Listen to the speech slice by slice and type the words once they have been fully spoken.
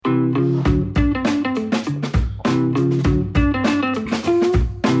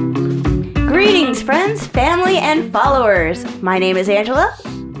and followers. My name is Angela.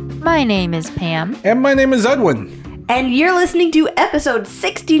 My name is Pam. And my name is Edwin. And you're listening to episode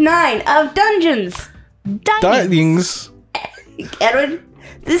 69 of Dungeons. Dinings. Edwin,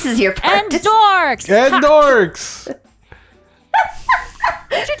 this is your part. And dorks. And dorks. You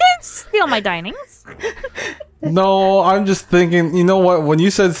didn't steal my dinings. No, I'm just thinking, you know what? When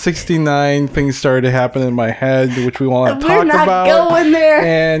you said 69, things started to happen in my head, which we want to talk about. We're not going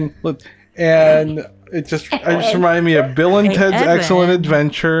there. And it just reminded me of Bill and Ted's Edwin. Excellent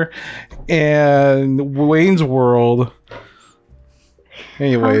Adventure and Wayne's World.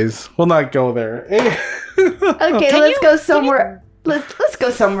 Anyways, we'll not go there. Okay, let's go somewhere. Let's go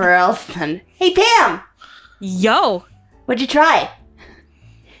somewhere else then. Hey Pam, Yo. what'd you try?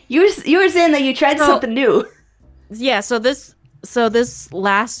 You were saying that you tried something new. Yeah, so this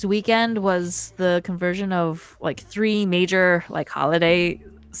last weekend was the conversion of like 3 major like holiday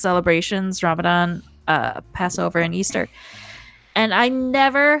celebrations, Ramadan, Passover, and Easter. And I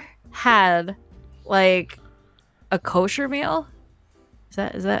never had like a kosher meal.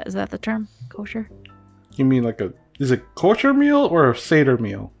 Is that the term? Kosher? You mean is it kosher meal or a Seder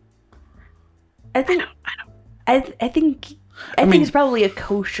meal? I think it's probably a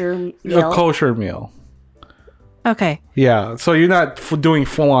kosher meal. A kosher meal. Okay. Yeah, so you're not doing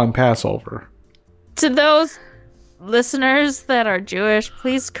full-on Passover. To those listeners that are Jewish,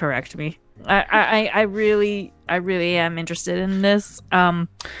 please correct me. I really am interested in this.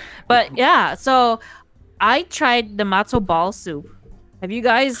 But yeah, so I tried the matzo ball soup. Have you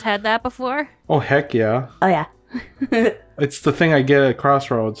guys had that before? Oh, heck yeah. Oh yeah. It's the thing I get at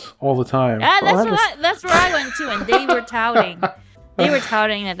Crossroads all the time. Yeah, that's where I went to, and they were touting.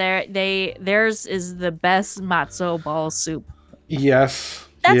 that theirs is the best matzo ball soup. Yes.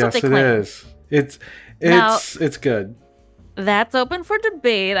 That's yes, what they it claim. is. It's good. That's open for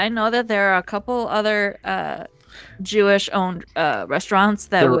debate. I know that there are a couple other Jewish-owned restaurants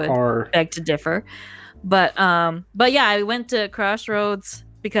that would beg to differ. But yeah, I went to Crossroads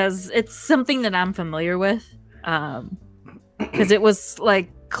because it's something that I'm familiar with. Because it was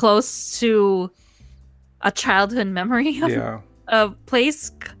like close to a childhood memory of a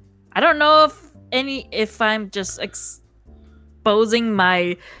place. I don't know if I'm just exposing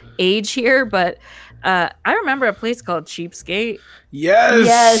my age here, but I remember a place called Cheapskate.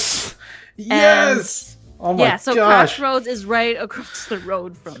 Yes. Oh my so gosh. Crossroads is right across the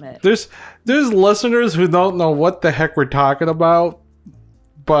road from it. There's listeners who don't know what the heck we're talking about,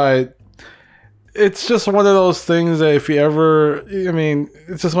 but it's just one of those things that if you ever,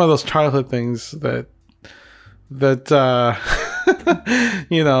 it's just one of those childhood things that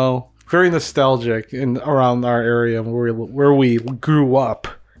very nostalgic around our area where we grew up.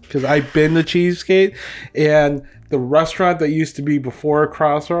 Because I've been to Cheapskate, and the restaurant that used to be before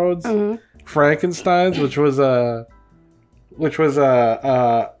Crossroads, Frankenstein's, which was an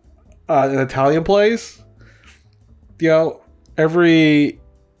Italian place.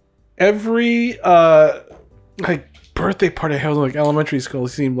 Every like birthday party I had in like elementary school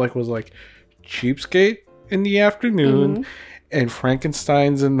seemed like was like Cheapskate in the afternoon and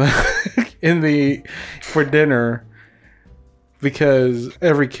Frankenstein's in the for dinner, because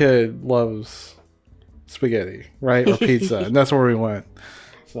every kid loves spaghetti, right? Or pizza, and that's where we went.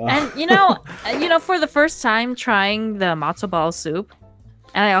 So. And for the first time trying the matzo ball soup,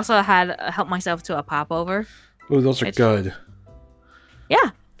 and I also had helped myself to a popover. Oh, those are good. Yeah.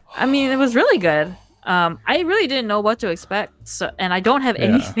 It was really good. I really didn't know what to expect, and I don't have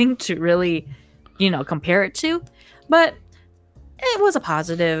anything to really, compare it to, but it was a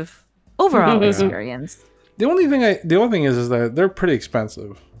positive overall experience. The only thing is that they're pretty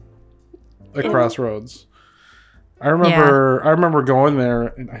expensive at Crossroads. I remember going there,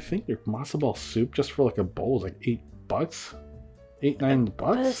 and I think their matzo ball soup just for like a bowl was like $8,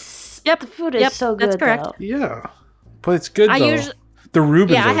 $9. Yep, the food is so good. That's correct. Though. Yeah, but it's good though. The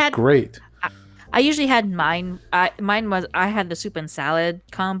Reubens are great. I usually had mine. I had the soup and salad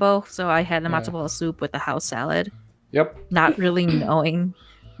combo, so I had the matzo ball soup with the house salad. Yep. Not really knowing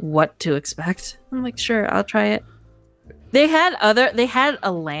what to expect. I'm like, sure, I'll try it. They had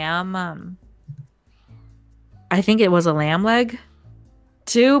a lamb. I think it was a lamb leg,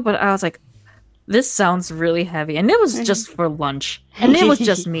 too. But I was like, this sounds really heavy, and it was just for lunch, and it was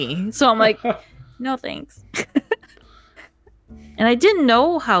just me. So I'm like, no thanks. And I didn't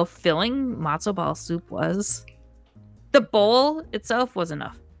know how filling matzo ball soup was. The bowl itself was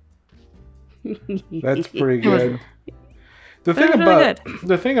enough. That's pretty good. The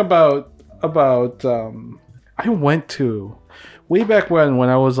thing about I went to way back when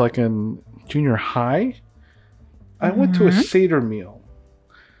I was like in junior high. I went to a Seder meal,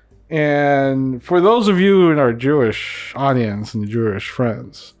 And for those of you in our Jewish audience and Jewish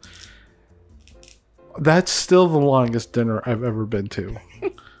friends, that's still the longest dinner I've ever been to.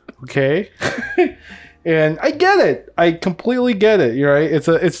 Okay? And I get it. I completely get it. You're right.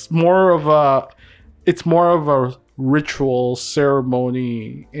 It's more of a ritual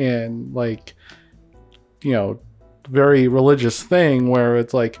ceremony and like, you know, very religious thing where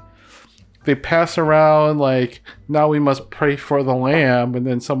it's like they pass around like, now we must pray for the lamb, and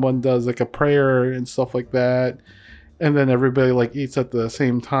then someone does like a prayer and stuff like that, and then everybody like eats at the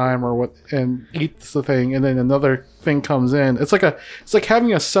same time or what, and eats the thing, and then another thing comes in. It's like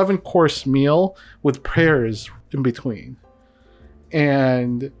having a 7-course meal with prayers in between.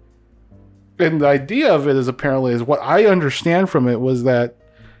 And the idea of it is apparently, is what I understand from it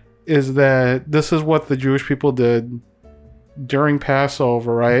is that this is what the Jewish people did during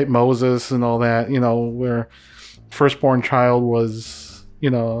Passover, right? Moses and all that, you know, where firstborn child was,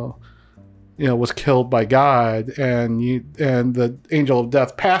 was killed by God, and the angel of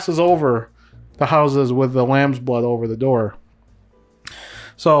death passes over the houses with the lamb's blood over the door.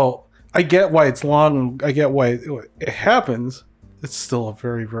 So I get why it's long. I get why it happens. It's still a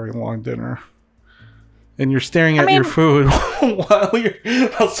very, very long dinner. And you're staring at your food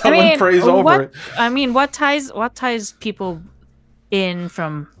while someone prays over it. I mean, what ties people in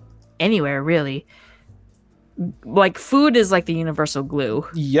from anywhere, really? Like, food is like the universal glue.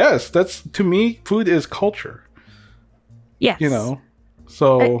 Yes, that's, to me, food is culture. Yes. You know,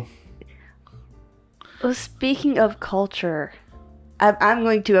 so. Well, speaking of culture, I'm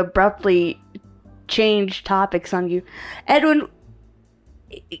going to abruptly change topics on you. Edwin,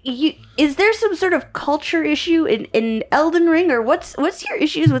 is there some sort of culture issue in Elden Ring, or what's your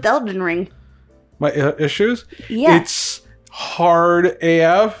issues with Elden Ring? My issues? Yeah. It's hard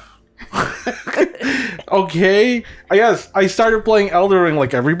AF. Okay. I started playing Elden Ring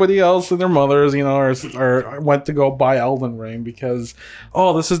like everybody else and their mothers, you know, or went to go buy Elden Ring because,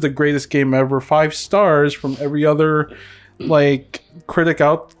 this is the greatest game ever. 5 stars from every other like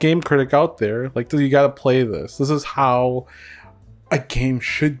game critic out there. Like, you got to play this. This is how a game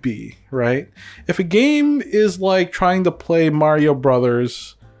should be, right? If a game is like trying to play Mario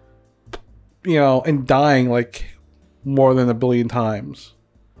Brothers, you know, and dying like more than 1 billion times,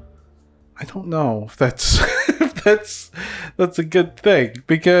 I don't know if that's that's a good thing,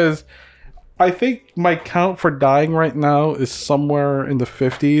 because I think my count for dying right now is somewhere in the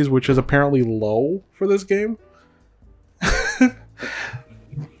 50s, which is apparently low for this game.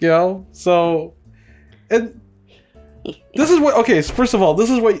 You know, so, and this is what, first of all,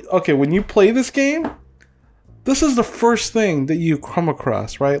 when you play this game, this is the first thing that you come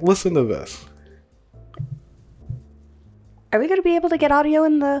across, right? Listen to this. Are we going to be able to get audio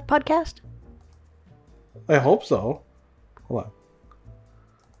in the podcast? I hope so. Hold on.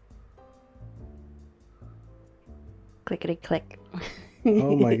 Clickety click.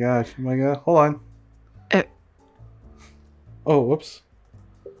 Oh my gosh. Oh my god. Hold on. Oh, whoops.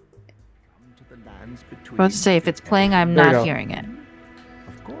 I was to say, if it's playing, I'm not hearing it.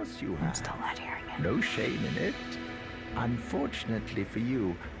 Of course you have. I'm still not hearing it. No shame in it. Unfortunately for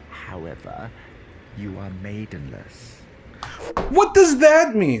you, however, you are maidenless. What does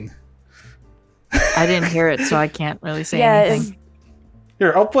that mean? I didn't hear it, so I can't really say anything.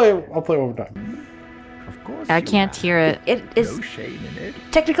 Here, I'll play one more time. Of course I can't hear it. It is no shame in it.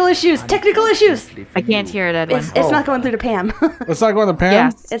 technical issues. I can't hear it, Edwin. It's not going through to Pam. It's not going to Pam?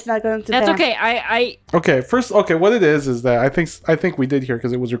 Yes. It's not going through That's Pam. okay. Okay, what it is that I think we did hear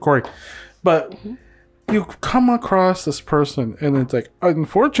because it was recording. But you come across this person and it's like,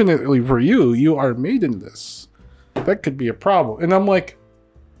 unfortunately for you, you are maidenless. That could be a problem. And I'm like,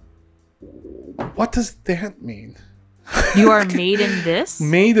 what does that mean? You are maidenless?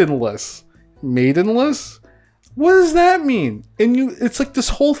 Maidenless. Maidenless? What does that mean? And it's like this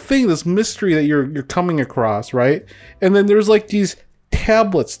whole thing, this mystery that you're coming across, right? And then there's like these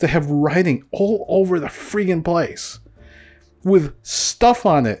tablets that have writing all over the freaking place with stuff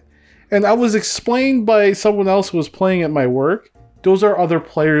on it. And I was explained by someone else who was playing at my work, those are other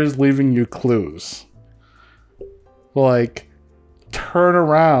players leaving you clues. Like, turn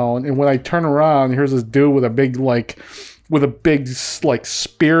around, and when I turn around, here's this dude with a big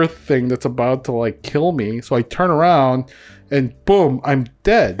spear thing that's about to like kill me. So I turn around and boom, I'm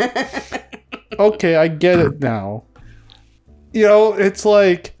dead. Okay, I get it now. You know, it's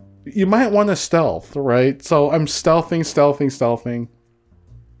like you might want to stealth, right? So I'm stealthing.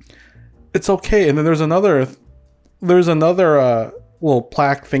 It's okay. And then there's another little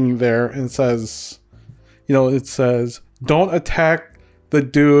plaque thing there, and it says, don't attack the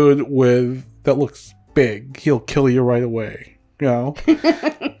dude that looks big. He'll kill you right away. You know?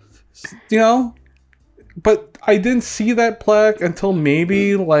 You know? But I didn't see that plaque until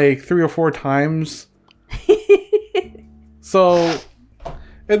maybe like 3 or 4 times. So,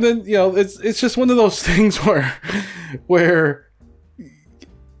 and then, you know, it's just one of those things where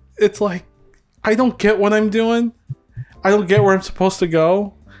it's like, I don't get what I'm doing. I don't get where I'm supposed to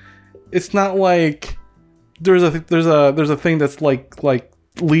go. It's not like there's a thing that's like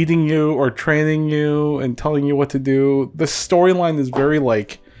leading you or training you and telling you what to do. The storyline is very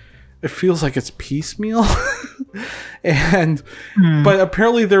like, it feels like it's piecemeal. But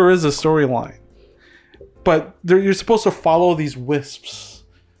apparently there is a storyline. But you're supposed to follow these wisps.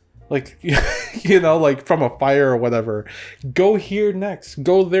 Like, you know, like from a fire or whatever. Go here next.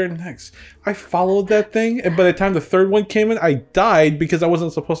 Go there next. I followed that thing. And by the time the third one came in, I died because I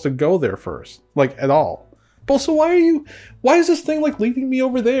wasn't supposed to go there first. Like, at all. But so why is this thing like leading me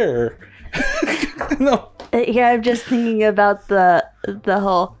over there? No. Yeah, I'm just thinking about the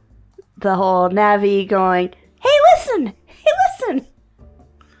whole Navi going, hey, listen!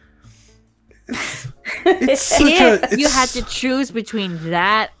 It's if you had to choose between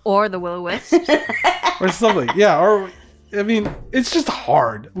that or the Will-O-Wisp. Or something. Yeah, or I mean, it's just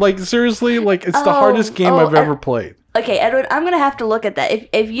hard. Like, seriously, like it's the hardest game I've ever played. Okay, Edwin, I'm gonna have to look at that.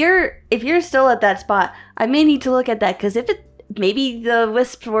 If you're still at that spot, I may need to look at that, because maybe the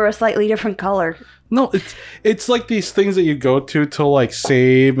wisps were a slightly different color. No, it's like these things that you go to like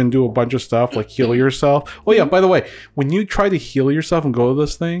save and do a bunch of stuff, like heal yourself. Oh yeah, by the way, when you try to heal yourself and go to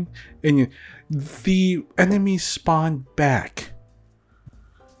this thing, and the enemies spawn back,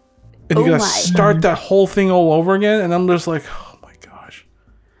 and you gotta start that whole thing all over again, and I'm just like, oh my gosh.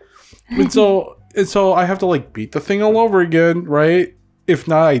 And so I have to like beat the thing all over again, right? If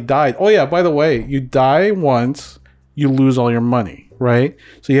not, I died. Oh yeah, by the way, you die once, you lose all your money. Right,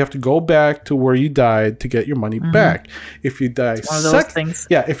 so you have to go back to where you died to get your money back. If you die,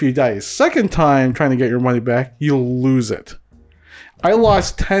 if you die a second time trying to get your money back, you'll lose it. I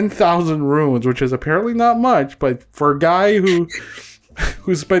lost 10,000 runes, which is apparently not much, but for a guy who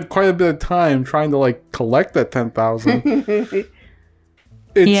spent quite a bit of time trying to like collect that 10,000,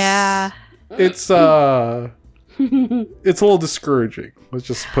 it's a little discouraging. Let's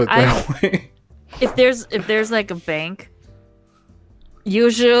just put it that way. If there's like a bank.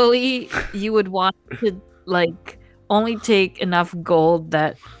 Usually, you would want to like only take enough gold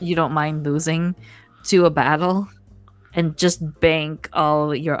that you don't mind losing to a battle, and just bank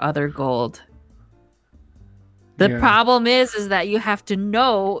all your other gold. The problem is that you have to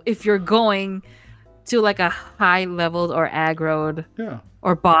know if you're going to like a high leveled or aggroed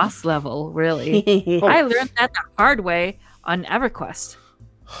or boss level. Really, I learned that the hard way on EverQuest.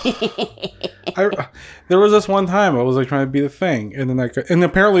 There was this one time I was like trying to beat a thing, and then and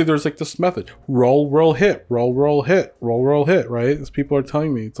apparently there's like this method: roll, hit, roll, hit, roll, hit. Right? As people are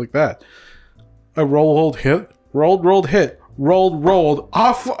telling me, it's like that. I rolled, hit, rolled, hit, rolled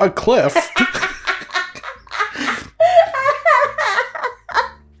off a cliff.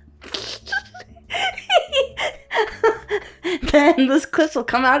 Then those cliffs will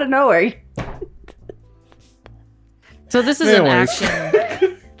come out of nowhere. So this is an action.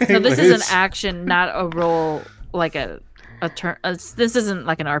 So this is an action, not a roll, like a turn. This isn't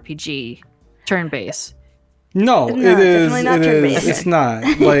like an RPG turn-based. No, it is. It is. It's not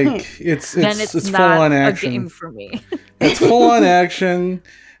like it's full on action. A game for me. It's full on action.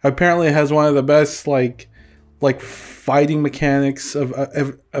 Apparently, it has one of the best like fighting mechanics of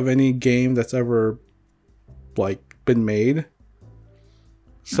any game that's ever like been made.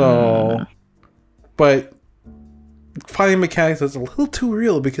 So, but fighting mechanics is a little too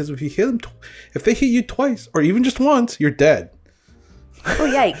real, because if you hit them, if they hit you twice or even just once, you're dead.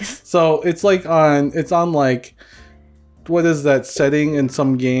 Oh yikes! So it's on like, what is that setting in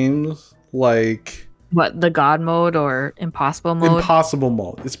some games, like what, the God mode or impossible mode? Impossible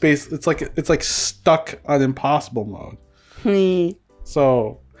mode. It's like stuck on impossible mode.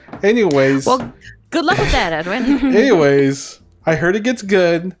 So, anyways. Well, good luck with that, Edwin. Anyways. I heard it gets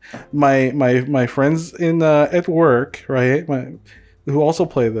good. My friends at work, right, who also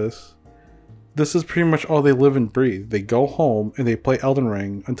play this is pretty much all they live and breathe. They go home and they play Elden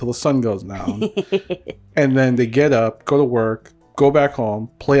Ring until the sun goes down. And then they get up, go to work, go back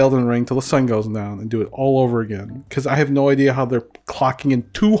home, play Elden Ring till the sun goes down, and do it all over again. Because I have no idea how they're clocking in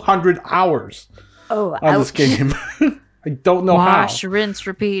 200 hours on this game. I don't know how. Wash, rinse,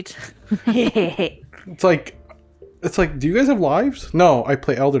 repeat. It's like, do you guys have lives? No, I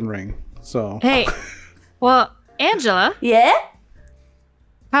play Elden Ring. So hey, well, Angela. Yeah.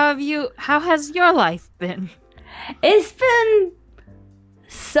 How has your life been? It's been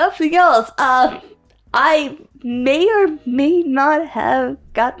something else. I may or may not have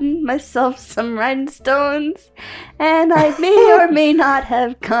gotten myself some rhinestones, and I may or may not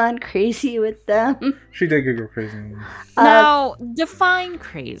have gone crazy with them. She did go crazy. Now, define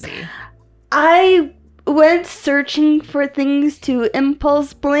crazy. I went searching for things to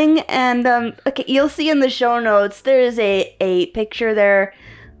impulse bling, and okay, you'll see in the show notes there is a picture there.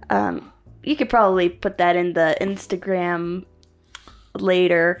 You could probably put that in the Instagram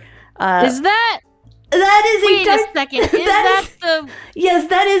later. Is that? That is Wait a second. Is that the? Yes,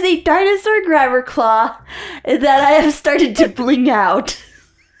 that is a dinosaur grabber claw that I have started to bling out.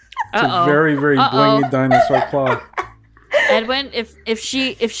 It's a very, very blingy dinosaur claw. Edwin, if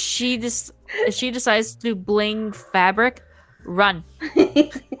she decides to bling fabric, run.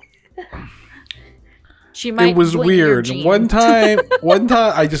 She might. It was bling weird. Your One time,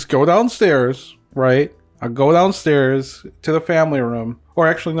 I just go downstairs, right? I go downstairs to the family room, or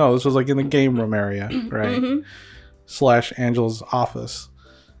actually no, this was like in the game room area, right? / Angela's office,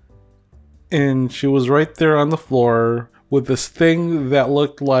 and she was right there on the floor with this thing that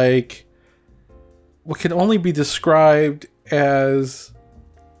looked like what can only be described as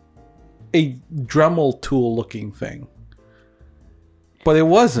a Dremel tool looking thing. But it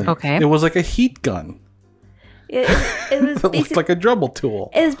wasn't. Okay. It was like a heat gun. It was It looked like a Dremel tool.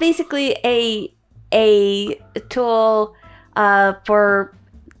 It was basically a tool for,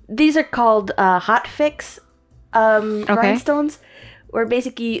 these are called hot fix rhinestones, where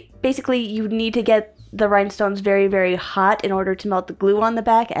basically you need to get the rhinestones very, very hot in order to melt the glue on the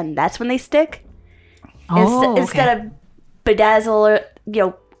back, and that's when they stick. Instead of bedazzling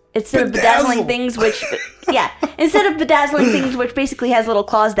things, which instead of bedazzling things, which basically has little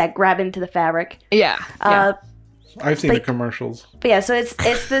claws that grab into the fabric. Yeah. I've seen the commercials. But yeah, so it's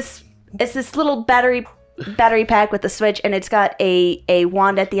this little battery pack with a switch, and it's got a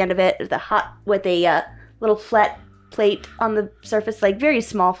wand at the end of it with a little flat plate on the surface, like very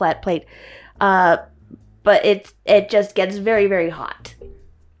small flat plate. But it just gets very, very hot.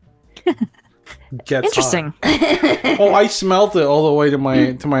 Interesting. Oh, I smelt it all the way to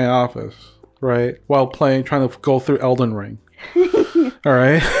my office, right? While trying to go through Elden Ring. All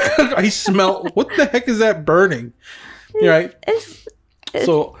right, I smelt. What the heck is that burning? Right.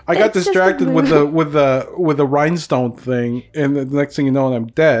 So I got distracted with the rhinestone thing, and the next thing you know, I'm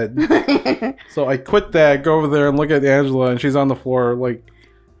dead. So I quit that, go over there and look at Angela, and she's on the floor like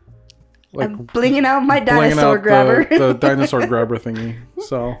I'm blinging out my dinosaur grabber. The dinosaur grabber thingy.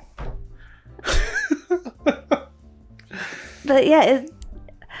 So. But yeah,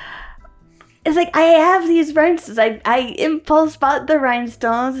 it's like I have these rhinestones. I impulse bought the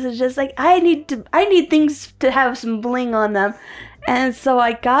rhinestones. It's just like I need things to have some bling on them, and so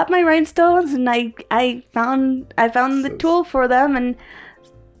I got my rhinestones, and I found the tool for them, and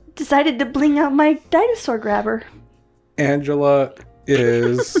decided to bling out my dinosaur grabber. Angela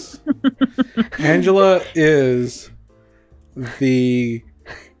is the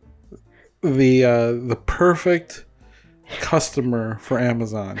perfect customer for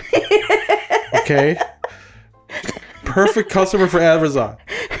Amazon. Okay? Perfect customer for Amazon.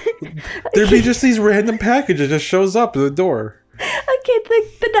 There'd be just these random packages just shows up at the door. Okay,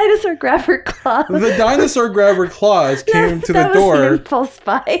 the dinosaur grabber claws. The dinosaur grabber claws came to the door. That was an impulse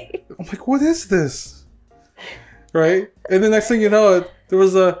buy. I'm like, what is this? Right? And the next thing you know, there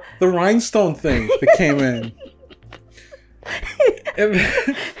was the rhinestone thing that came in. And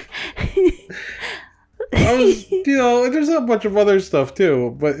I was, there's a bunch of other stuff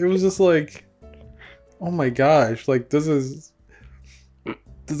too, but it was just like, oh my gosh, like this is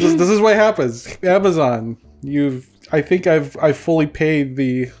what happens. Amazon, I think I've fully paid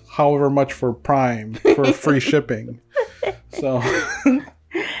the however much for Prime for free shipping. So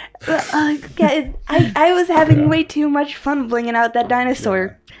I was having way too much fun blinging out that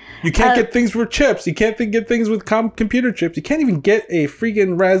dinosaur. You can't get things with chips. You can't get things with computer chips. You can't even get a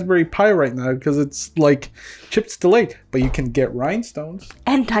freaking Raspberry Pi right now because it's like chips delayed. But you can get rhinestones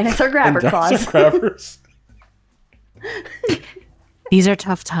and dinosaur grabber claws. Dinosaur grabbers. These are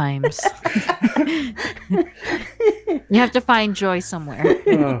tough times. You have to find joy somewhere.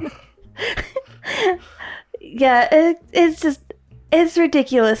 Yeah, it's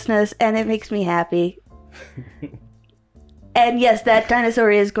ridiculousness, and it makes me happy. And yes, that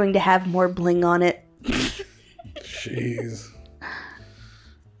dinosaur is going to have more bling on it. Jeez.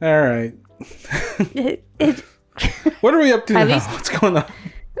 All right. What are we up to now? What's going on?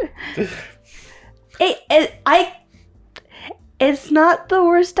 It's not the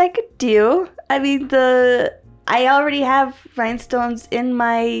worst I could do. I mean, I already have rhinestones in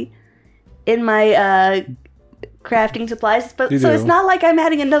my crafting supplies, but so it's not like I'm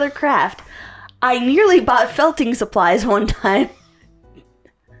adding another craft. I nearly bought felting supplies one time.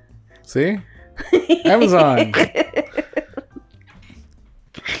 See? Amazon.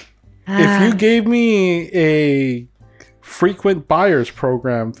 If you gave me a frequent buyers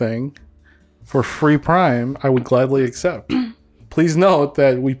program thing for free Prime, I would gladly accept. Please note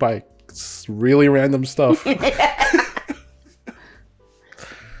that we buy really random stuff.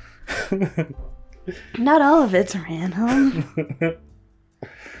 Not all of it's random.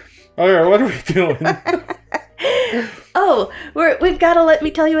 Alright, what are we doing? Oh, we've got to let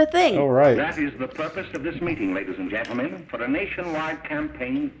me tell you a thing. All right. That is the purpose of this meeting, ladies and gentlemen, for a nationwide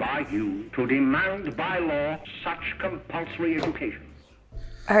campaign by you to demand by law such compulsory education.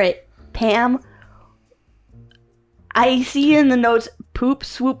 All right, Pam. I see in the notes,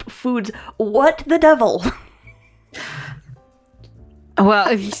 Poop-Swoop Foods. What the devil?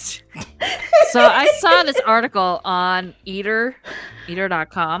 Well, so I saw this article on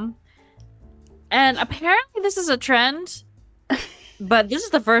eater.com. And apparently this is a trend, but this is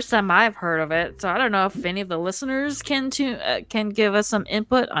the first time I've heard of it. So I don't know if any of the listeners can give us some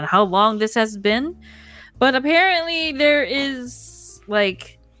input on how long this has been. But apparently there is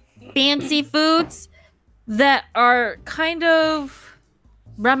like fancy foods that are kind of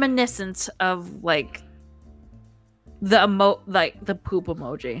reminiscent of like the poop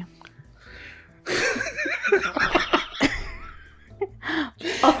emoji.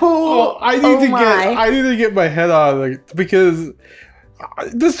 I need to get my head on it because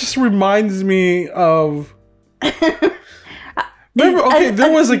this just reminds me of. Remember,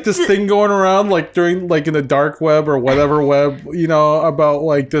 there was like this thing going around like during like in the dark web or whatever web, about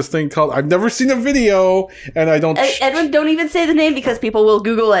like this thing called. I've never seen a video, and I don't. Edwin, don't even say the name because people will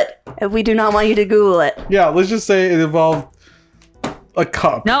Google it. And we do not want you to Google it. Yeah, let's just say it involved a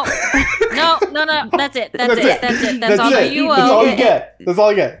cup. No. That's it. That's all that you will. That's all you get. That's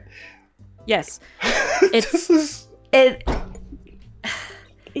all you get. Yes.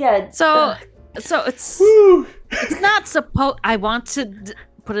 Yeah. So it's not supposed. I want to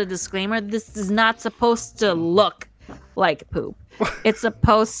put a disclaimer. This is not supposed to look like poop. It's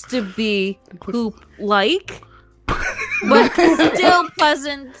supposed to be poop-like, but still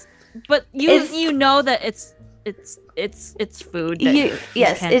pleasant. But you know that it's food. That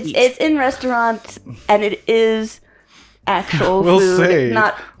it's in restaurants and it is actual food,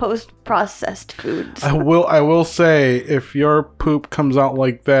 not post-processed foods. I will say, if your poop comes out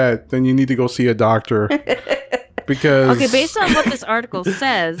like that, then you need to go see a doctor. Because based on what this article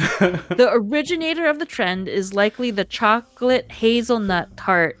says, the originator of the trend is likely the chocolate hazelnut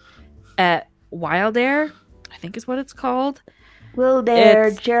tart at Wild Air, I think is what it's called.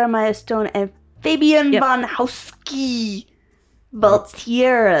 Wilder, Jeremiah Stone, and Fabian von Hauski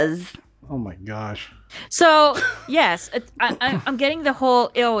Baltieras. Oh my gosh. So, yes, I'm getting the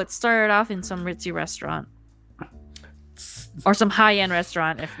whole, it started off in some ritzy restaurant. Or some high-end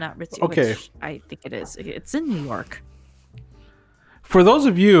restaurant, if not ritzy, which I think it is. It's in New York. For those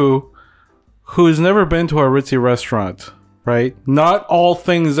of you who's never been to a ritzy restaurant, right? Not all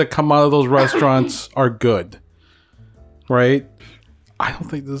things that come out of those restaurants are good, right? I don't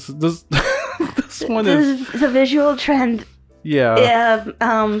think this one is... This is a visual trend. Yeah.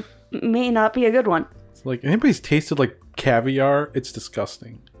 May not be a good one. It's like, anybody's tasted like caviar? It's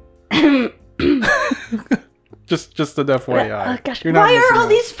disgusting. Just an FYI. Oh gosh, why are all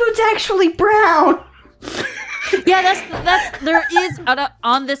these foods actually brown? Yeah, that's there is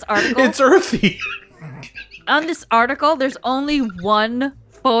on this article. It's earthy. On this article, there's only one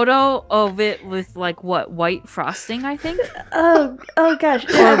photo of it with like white frosting, I think. Oh gosh.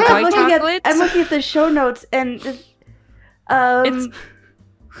 I'm looking at the show notes and I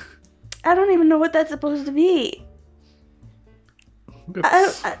don't even know what that's supposed to be.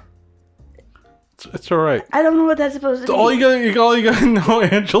 It's all right. I don't know what that's supposed to be. All you gotta know,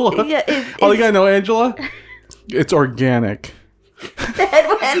 Angela. Yeah, all you gotta know, Angela. It's organic.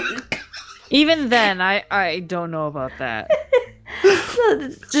 Edwin. Even then, I don't know about that.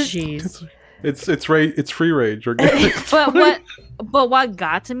 Jeez. It's free range organic. But what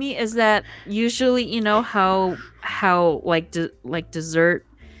got to me is that usually, you know how like dessert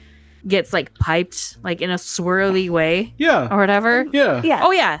gets like piped like in a swirly way, or whatever. Yeah.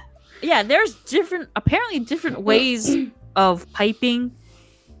 Oh yeah. There's apparently different ways of piping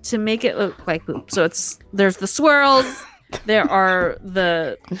to make it look like poop. So there's the swirls. There are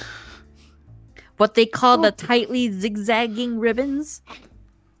what they call the tightly zigzagging ribbons.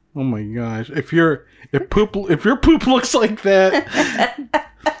 Oh my gosh! If your poop looks like that,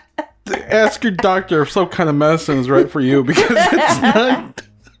 ask your doctor if some kind of medicine is right for you, because it's not.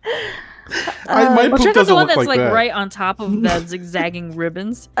 My poop check out doesn't the one look that's like that. right on top of the zigzagging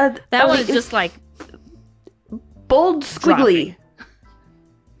ribbons. That one is just like bold squiggly.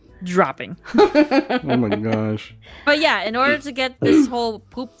 Dropping. Oh my gosh. But yeah, in order to get this whole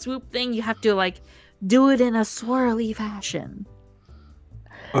Poop-Swoop thing, you have to like do it in a swirly fashion.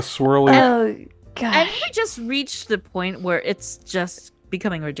 A swirly. Oh gosh. And we just reached the point where it's just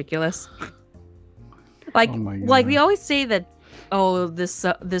becoming ridiculous. Like, Oh my like we gosh. always say that, oh, this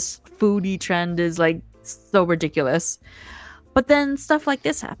foodie trend is like so ridiculous, but then stuff like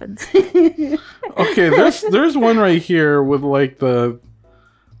this happens. Okay, there's one right here with like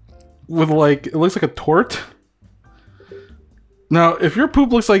it looks like a tort. Now, if your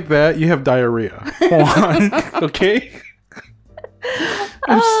poop looks like that, you have diarrhea. Hold on, okay?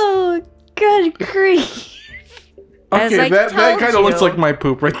 Oh, good grief. As Okay, I that told kind of looks you. like my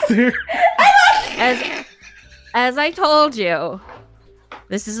poop right there. As I told you,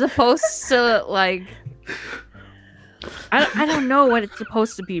 this is supposed to like. I don't know what it's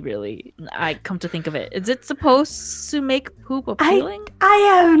supposed to be really. I come to think of it, is it supposed to make poop appealing? I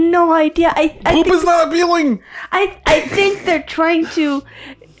have no idea. I Poop think, is not appealing. I think they're trying to.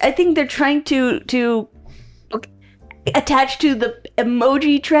 I think they're trying to attach to the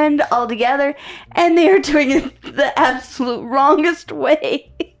emoji trend altogether, and they are doing it the absolute wrongest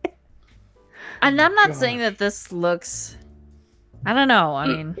way. And I'm not saying that this looks. I don't know. I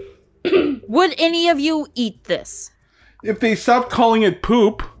mean, would any of you eat this? If they stop calling it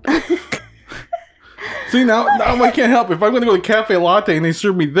poop. See, now I can't help. If I'm going to go to Cafe Latte and they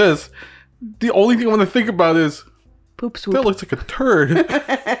serve me this, the only thing I'm going to think about is Poop-Swoop. that looks like a turd.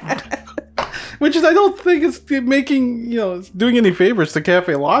 Which is, I don't think it's making, it's doing any favors to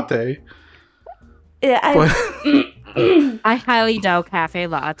Cafe Latte. Yeah, But I highly doubt Cafe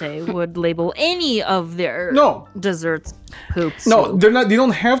Latte would label any of their desserts poops. no, they're not. They don't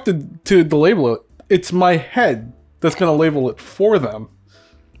have to label it. It's my head that's going to label it for them.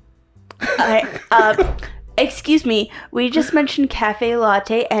 excuse me. We just mentioned cafe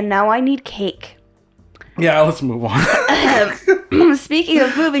latte, and now I need cake. Yeah, let's move on. Speaking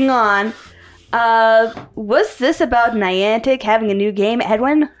of moving on, was this about Niantic having a new game,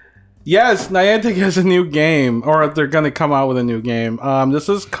 Edwin? Yes, Niantic has a new game, or they're going to come out with a new game. This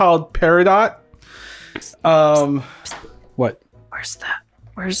is called Peridot. What?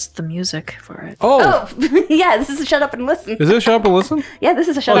 Where's the music for it? Oh, Yeah, this is a shut up and listen. is it Shut Up and Listen? Yeah, this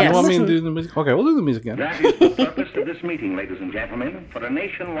is a shut Oh, up you and want me to listen. do the music? Okay, we'll do the music again. That is the purpose of this meeting, ladies and gentlemen, for a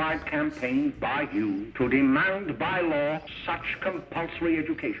nationwide campaign by you to demand by law such compulsory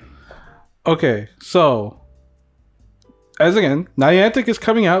education. Okay, so as again, Niantic is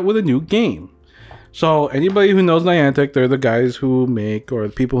coming out with a new game. So anybody who knows Niantic, they're the guys who make, or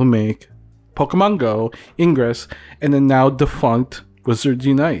the people who make, Pokemon Go, Ingress, and then now defunct Wizards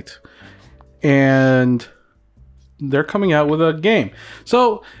Unite. And they're coming out with a game.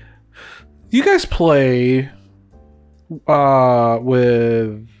 So you guys play with...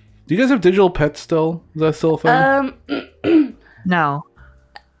 Do you guys have digital pets still? Is that still a thing? No.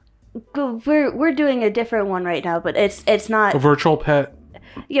 We're doing a different one right now, but it's not. A virtual pet?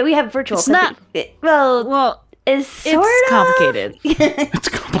 Yeah, we have virtual. It's but not- Well, it's sort it's complicated. It's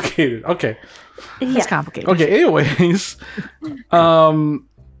complicated. Okay. It's complicated. Okay, anyways.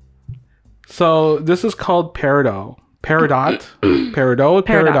 So this is called Peridot. Peridot?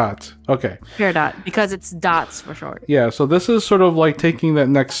 Peridot. Okay. Peridot, because it's dots for short. Yeah, so this is sort of like taking that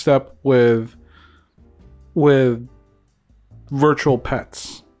next step with virtual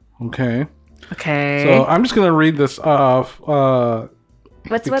pets. Okay. Okay. So I'm just gonna read this off.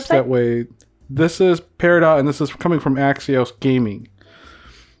 What's the That website? way. This is Peridot, and this is coming from Axios Gaming.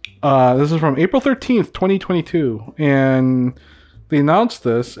 This is from April 13th, 2022, and they announced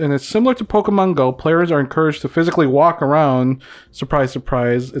this, and it's similar to Pokemon Go. Players are encouraged to physically walk around, surprise,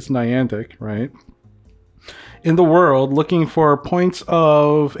 surprise, it's Niantic, right? In the world, looking for points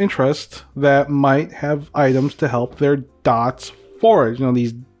of interest that might have items to help their dots forage.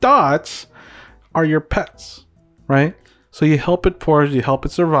 These dots are your pets, right? So you help it forage, you help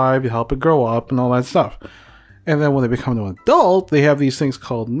it survive, you help it grow up, and all that stuff. And then when they become an adult, they have these things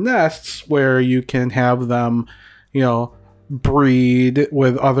called nests where you can have them, breed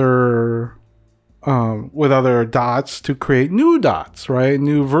with other dots to create new dots, right?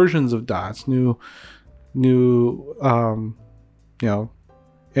 New versions of dots, new,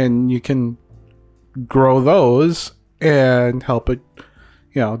 and you can grow those and help it,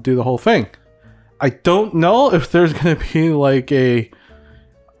 do the whole thing. I don't know if there's going to be like a,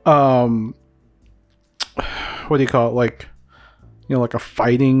 what do you call it? Like a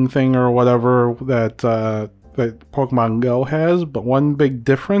fighting thing or whatever that that Pokemon Go has, but one big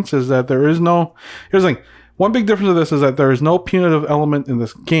difference is that there is no... Here's the thing. One big difference of this is that there is no punitive element in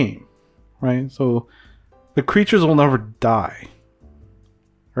this game, right? So the creatures will never die,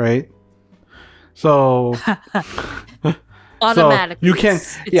 right? So... Automatically, so you can,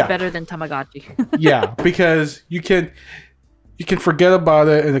 it's better than Tamagotchi. Yeah, because you can forget about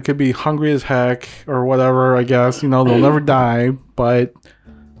it, and it could be hungry as heck or whatever. I guess they'll never die, but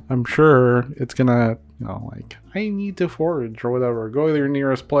I'm sure it's gonna like I need to forage or whatever. Go to your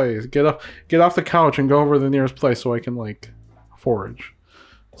nearest place. Get off the couch and go over to the nearest place so I can like forage.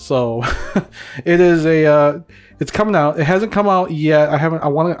 So it is it's coming out. It hasn't come out yet. I'm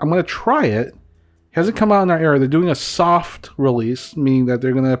gonna try it. It hasn't come out in our area. They're doing a soft release, meaning that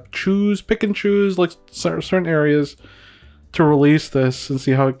they're gonna pick and choose like certain areas to release this and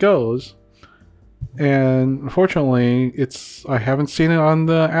see how it goes. And unfortunately, I haven't seen it on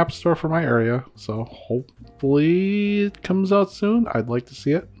the App Store for my area, so hopefully it comes out soon. I'd like to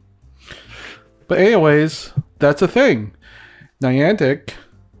see it. But anyways, that's a thing. Niantic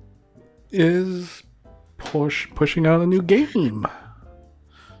is pushing out a new game.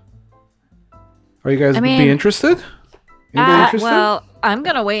 Are you guys be interested? Well, I'm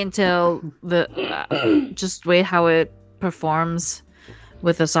gonna wait until just wait how it performs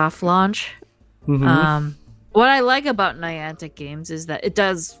with a soft launch. Mm-hmm. What I like about Niantic games is that it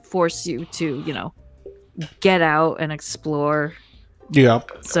does force you to, get out and explore.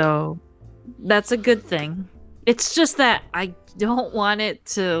 Yep. So that's a good thing. It's just that I don't want it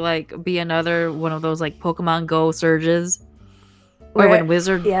to like be another one of those like Pokemon Go surges, or when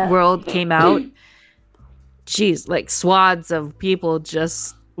Wizard World came out. Jeez, like swaths of people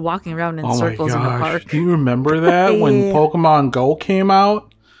just walking around in circles in the park. Do you remember that when Pokemon Go came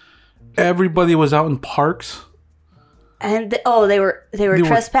out? Everybody was out in parks. And they were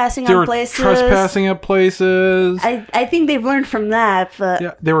trespassing on places. Trespassing at places. I think they've learned from that, but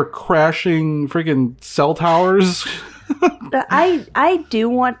yeah, they were crashing freaking cell towers. I do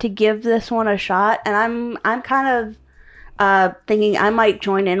want to give this one a shot, and I'm kind of thinking I might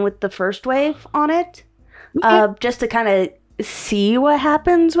join in with the first wave on it. Just to kind of see what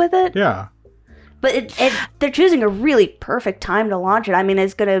happens with it. Yeah. But they're choosing a really perfect time to launch it. I mean,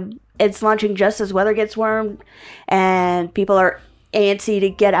 it's launching just as weather gets warm and people are antsy to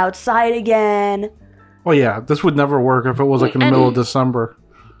get outside again. Oh yeah, this would never work if it was like in the middle of December.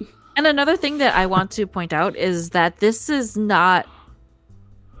 And another thing that I want to point out is that this is not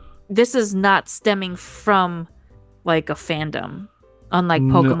stemming from like a fandom. Unlike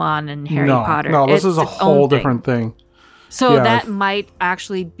Pokemon and Harry Potter. No, this is a whole different thing. So that might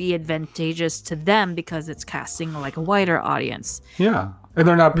actually be advantageous to them because it's casting like a wider audience. Yeah. And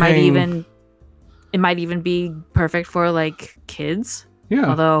they're not paying... It might even be perfect for like kids. Yeah.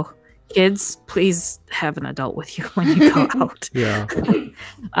 Although, kids, please have an adult with you when you go out. Yeah.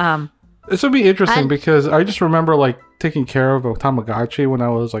 This would be interesting because I just remember like taking care of a Tamagotchi when I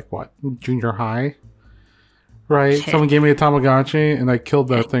was like, junior high? Right, someone gave me a Tamagotchi, and I killed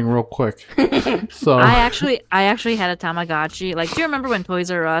that thing real quick. So I actually had a Tamagotchi. Like, do you remember when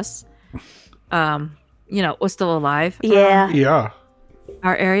Toys R Us, was still alive? Yeah.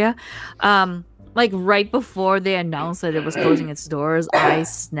 Our area, like right before they announced that it was closing its doors, I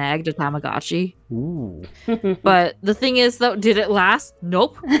snagged a Tamagotchi. Ooh. But the thing is, though, did it last?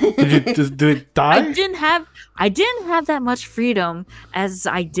 Nope. Did it die? I didn't have that much freedom as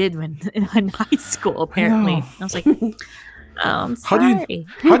I did when in high school. Apparently, I was like, I'm sorry.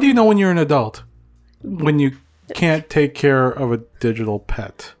 How do you know when you're an adult? When you can't take care of a digital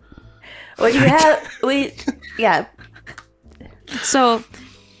pet? Well, yeah. So,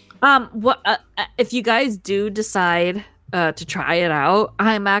 if you guys do decide to try it out,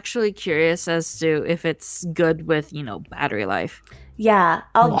 I'm actually curious as to if it's good with battery life. Yeah,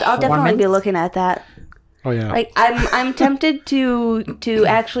 I'll definitely be looking at that. Oh yeah. Like I'm tempted to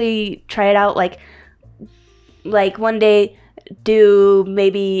actually try it out. Like one day, do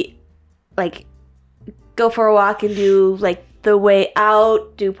maybe like go for a walk and do like the way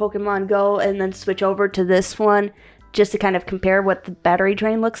out, do Pokemon Go, and then switch over to this one. Just to kind of compare what the battery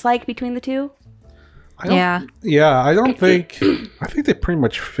drain looks like between the two. I think they pretty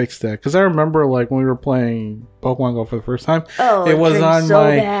much fixed that. Because I remember like when we were playing Pokemon Go for the first time. Oh, it was on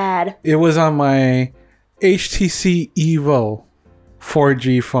bad. It was on my HTC Evo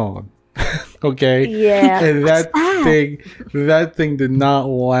 4G phone. Okay? Yeah. And that thing did not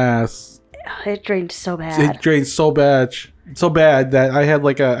last. It drained so bad. It drained so bad that I had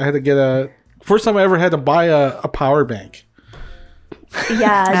to get a... First time I ever had to buy a power bank.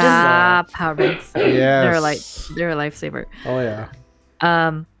 Yeah, power banks. Yes. They're a lifesaver. Oh yeah.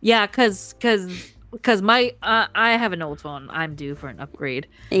 Yeah, because because my I have an old phone. I'm due for an upgrade.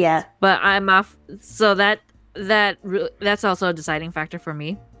 Yeah, but I'm off. So that's also a deciding factor for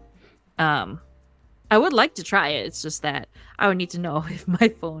me. I would like to try it. It's just that I would need to know if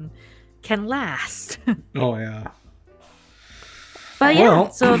my phone can last. Oh yeah. But yeah,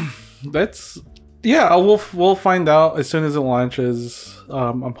 well, so that's we'll find out as soon as it launches.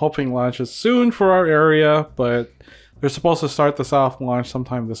 I'm hoping it launches soon for our area, but they're supposed to start the soft launch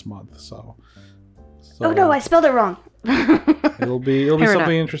sometime this month. So oh no, I spelled it wrong. it'll be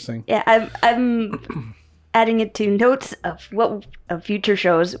something interesting. Yeah, I'm adding it to notes of future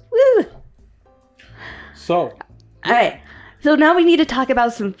shows. Woo! So, all right. So now we need to talk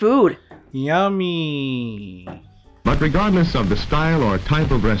about some food. Yummy. But regardless of the style or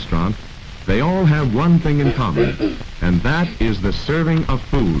type of restaurant, they all have one thing in common, and that is the serving of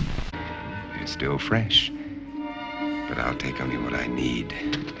food. It's still fresh, but I'll take only what I need.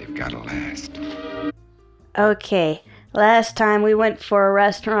 They've got to last. Okay, last time we went for a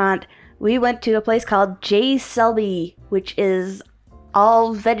restaurant, we went to a place called J. Selby, which is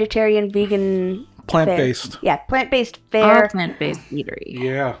all vegetarian, vegan, plant-based. Yeah, plant-based fare. All plant-based eatery.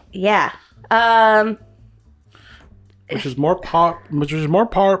 Yeah. Yeah. Which is more popular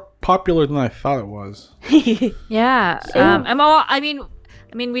than I thought it was. Yeah. I mean,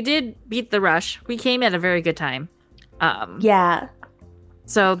 we did beat the rush. We came at a very good time. Yeah.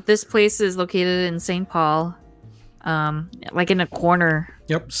 So this place is located in St. Paul, like in a corner.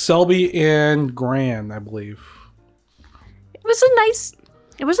 Yep, Selby and Grand, I believe. It was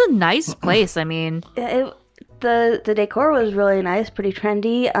a nice place. I mean, the decor was really nice, pretty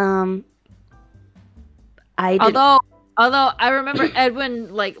trendy. Although I remember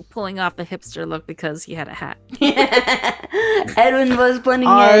Edwin like pulling off the hipster look because he had a hat. Edwin was blending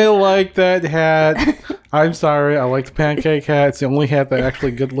in. I like that hat. I'm sorry, I like the pancake hat. It's the only hat that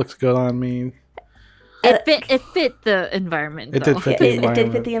actually looks good on me. It fit the environment. It did fit the environment. It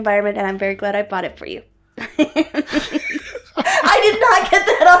did fit the environment, and I'm very glad I bought it for you. I did not get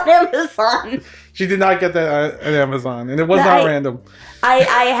that on Amazon. She did not get that on Amazon, and it was not random. I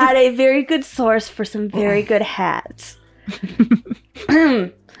had a very good source for some very good hats.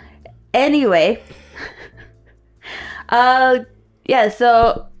 Anyway, yeah,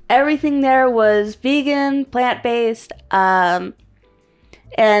 so everything there was vegan, plant-based, and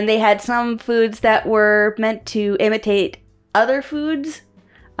they had some foods that were meant to imitate other foods.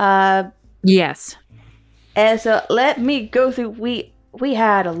 Yes. And so let me go through. We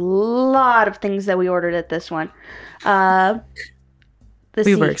had a lot of things that we ordered at this one. We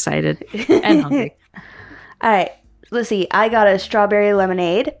were excited and hungry. All right. Let's see. I got a strawberry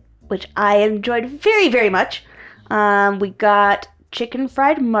lemonade, which I enjoyed very, very much. We got chicken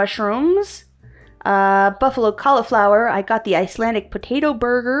fried mushrooms, buffalo cauliflower. I got the Icelandic potato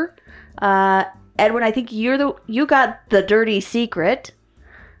burger. Edwin, I think you got the dirty secret.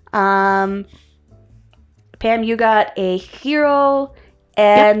 Pam, you got a hero,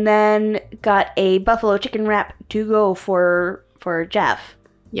 and then got a buffalo chicken wrap to go for Jeff.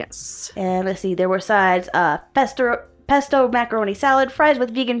 Yes. And let's see, there were sides, pesto macaroni salad, fries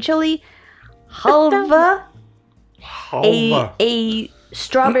with vegan chili, halva, a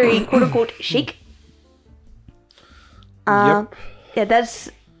strawberry quote-unquote shake. Yep. Yeah,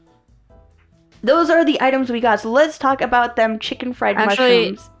 those are the items we got. So let's talk about them chicken fried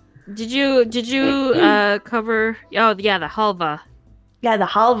mushrooms. Did you cover? Oh yeah, the halva. Yeah, the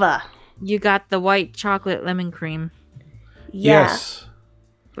halva. You got the white chocolate lemon cream. Yeah. Yes.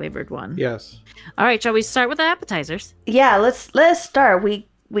 Flavored one. Yes. All right, shall we start with the appetizers? Yeah, let's start. We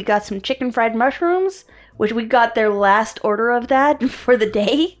got some chicken fried mushrooms, which we got their last order of that for the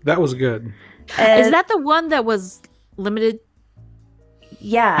day. That was good. Is that the one that was limited?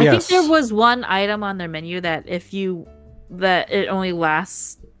 Yeah. I think there was one item on their menu that that it only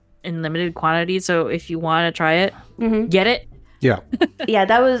lasts in limited quantity, so if you want to try it, get it. Yeah. Yeah,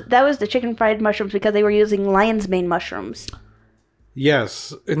 that was the chicken fried mushrooms because they were using lion's mane mushrooms.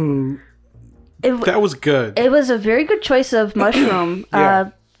 Yes, and that was good. It was a very good choice of mushroom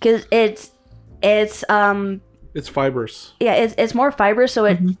because it's fibrous. Yeah, it's more fibrous, so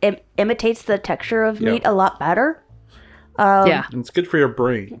it imitates the texture of meat a lot better. And it's good for your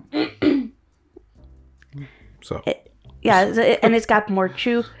brain. So. And it's got more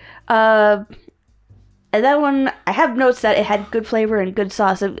chew. And that one, I have notes that it had good flavor and good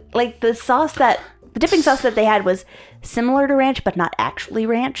sauce. Like the dipping sauce that they had was similar to ranch, but not actually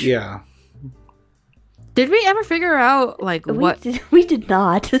ranch. Yeah. Did we ever figure out what? We did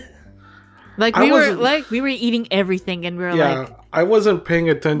not. We were eating everything, and we were I wasn't paying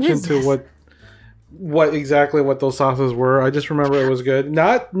attention to what exactly those sauces were. I just remember it was good.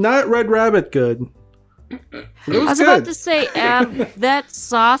 Not Red Rabbit good. I was about to say that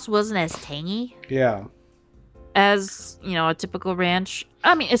sauce wasn't as tangy. Yeah. As a typical ranch.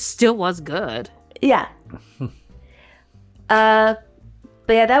 I mean, it still was good. Yeah. But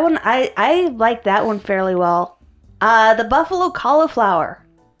yeah, that one I like that one fairly well. The buffalo cauliflower.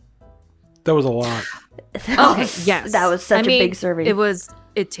 That was a lot. Okay, yes. That was such a big serving.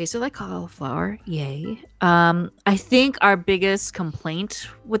 It tasted like cauliflower. Yay. I think our biggest complaint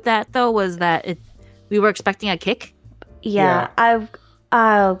with that though was that we were expecting a kick. Yeah.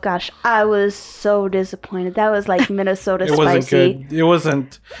 Oh gosh, I was so disappointed. That was like Minnesota spicy. Wasn't good. It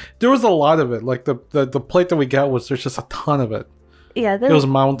wasn't. There was a lot of it. Like the plate that we got there's just a ton of it. Yeah, it was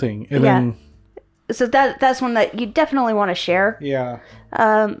mounting, and then. So that's one that you definitely want to share. Yeah.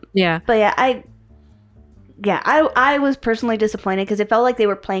 Yeah. But I was personally disappointed because it felt like they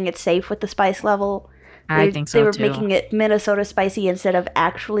were playing it safe with the spice level. I think so too. They were too. making it Minnesota spicy instead of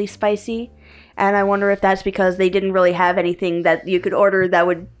actually spicy. And I wonder if that's because they didn't really have anything that you could order that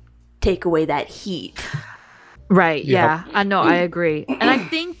would take away that heat. Right. Yeah. I know. I agree. And I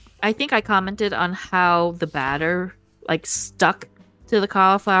think I commented on how the batter like stuck to the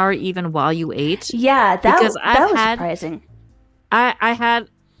cauliflower even while you ate. Yeah, that was surprising. I had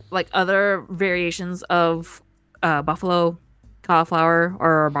like other variations of buffalo cauliflower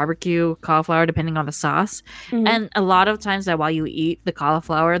or barbecue cauliflower depending on the sauce. Mm-hmm. And a lot of times that while you eat the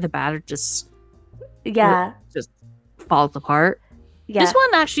cauliflower, the batter just falls apart. Yeah. This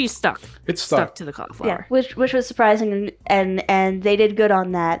one actually stuck. It stuck to the cauliflower. Yeah, which was surprising, and they did good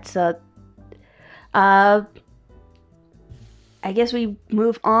on that. So, I guess we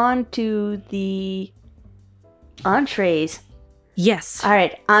move on to the entrees. Yes. All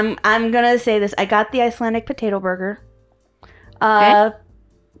right. I'm gonna say this. I got the Icelandic potato burger. Yeah,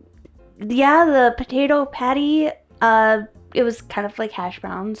 the potato patty. It was kind of like hash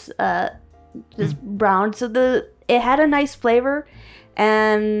browns. Just brown. So it had a nice flavor,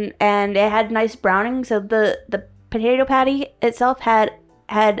 and it had nice browning. So the potato patty itself had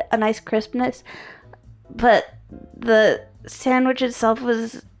a nice crispness, but the sandwich itself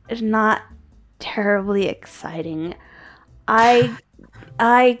was not terribly exciting. I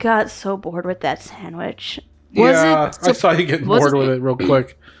got so bored with that sandwich. I saw you getting bored with it real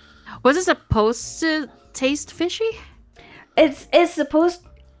quick. Was it supposed to taste fishy? It's supposed.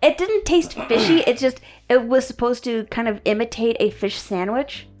 It didn't taste fishy. It was supposed to kind of imitate a fish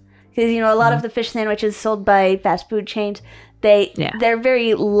sandwich, because a lot of the fish sandwiches sold by fast food chains, they're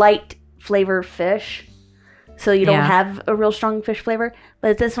very light flavored fish, so you don't have a real strong fish flavor.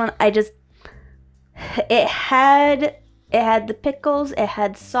 But this one, it had the pickles, it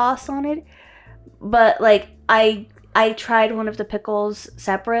had sauce on it, but like I tried one of the pickles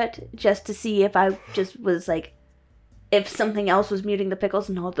separate just to see if I just was like, if something else was muting the pickles.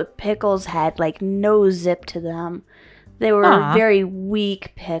 No, the pickles had like no zip to them. They were very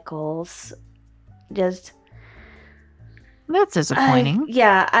weak pickles. Just that's disappointing.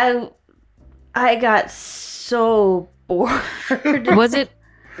 I got so bored. Was it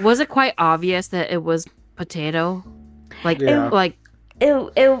quite obvious that it was potato?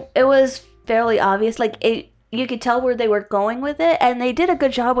 It was fairly obvious. Like you could tell where they were going with it, and they did a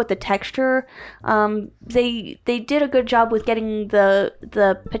good job with the texture. They did a good job with getting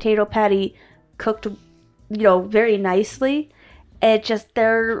the potato patty cooked, very nicely. It just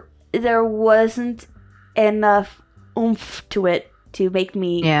there wasn't enough oomph to it to make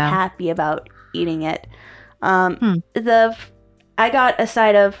me happy about eating it. I got a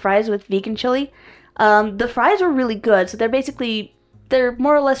side of fries with vegan chili. The fries were really good. So they're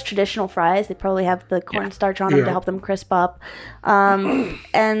more or less traditional fries. They probably have the cornstarch on them to help them crisp up. And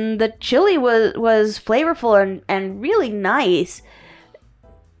the chili was flavorful and really nice.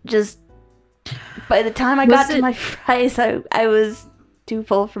 Just by the time I got to my fries, I was too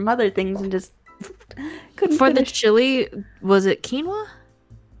full from other things and just couldn't finish. The chili, was it quinoa?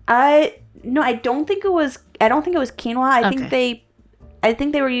 No, I don't think it was quinoa. I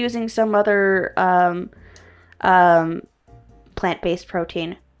think they were using some other plant-based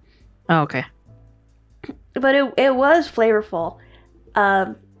protein. Oh, okay. But it was flavorful.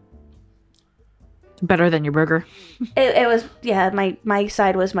 Better than your burger? It was, my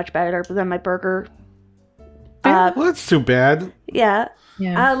side was much better than my burger. Well, that's too bad. Yeah.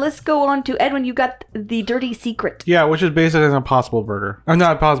 Let's go on to Edwin. You got the Dirty Secret. Yeah, which is basically an Impossible Burger. Or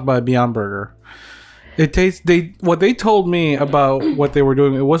not Impossible, but a Beyond Burger. What they told me about what they were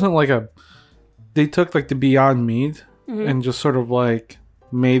doing, it wasn't like they took like the Beyond Meat and just sort of like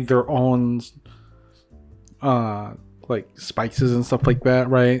made their own like spices and stuff like that,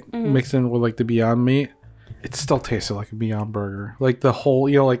 right? Mixed in with like the Beyond Meat. It still tasted like a Beyond Burger. Like the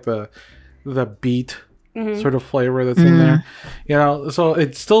whole, like the beet sort of flavor that's in there. You know, so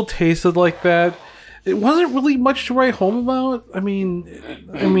it still tasted like that. It wasn't really much to write home about. I mean,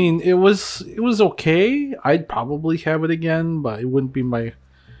 it was okay. I'd probably have it again, but it wouldn't be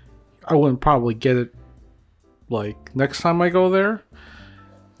I wouldn't probably get it like next time I go there.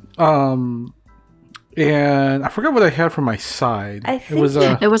 And I forgot what I had for my side. I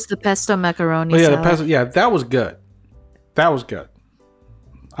think it was the pesto macaroni. Oh yeah, salad. the pesto. Yeah, that was good. That was good.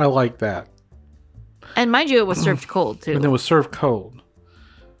 I like that. And mind you, it was served cold too. And it was served cold.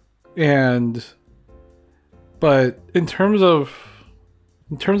 But in terms of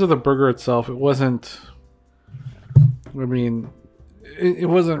the burger itself, it wasn't. I mean, it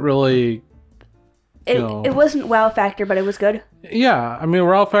wasn't really. It wasn't wow factor, but it was good. Yeah, I mean,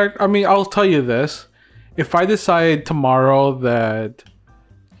 wow factor. I mean, I'll tell you this: if I decide tomorrow that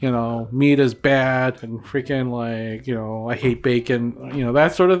meat is bad and freaking I hate bacon,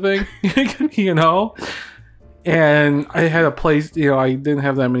 that sort of thing, and I had a place, I didn't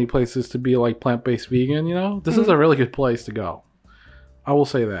have that many places to be like plant-based vegan, this is a really good place to go. I will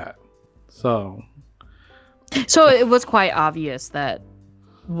say that. So it was quite obvious that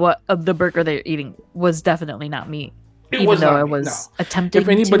what of the burger they're eating was definitely not meat. Even though it was attempting if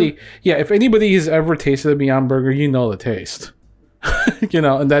anybody has ever tasted a Beyond Burger, the taste.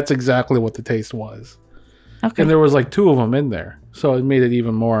 And that's exactly what the taste was. Okay. And there was like 2 of them in there. So it made it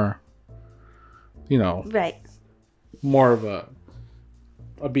even more, right. More of a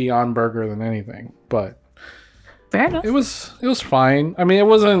Beyond Burger than anything. But fair enough. It was fine. I mean, it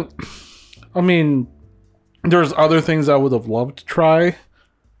wasn't. I mean, there's other things I would have loved to try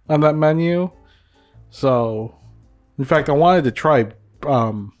on that menu. So, in fact, I wanted to try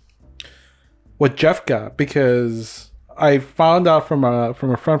what Jeff got because I found out from a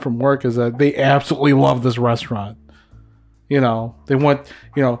friend from work is that they absolutely love this restaurant. They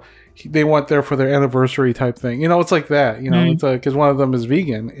went there for their anniversary type thing. It's like that. It's because one of them is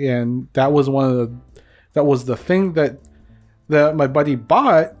vegan, and that was the thing that my buddy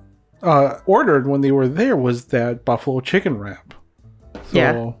ordered when they were there was that buffalo chicken wrap. So,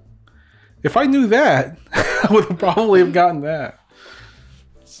 yeah. If I knew that, I would have probably have gotten that.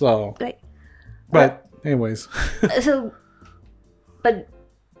 So, right. But anyways.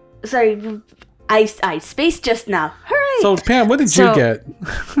 Sorry, I spaced just now. Hooray! So Pam, what did you get?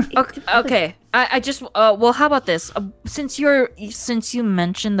 Okay. I just well, how about this? Since you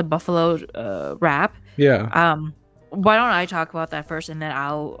mentioned the buffalo wrap, yeah. Why don't I talk about that first, and then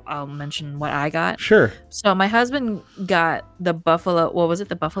I'll mention what I got. Sure. So my husband got the buffalo. What was it?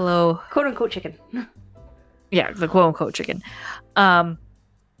 The buffalo quote unquote chicken. Yeah, the quote unquote chicken.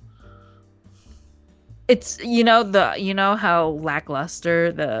 It's how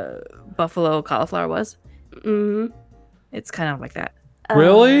lackluster the buffalo cauliflower was. Mm-hmm. It's kind of like that.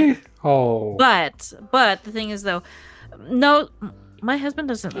 Really? Oh. But the thing is though, no, my husband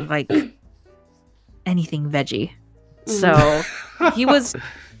doesn't like anything veggie, so he was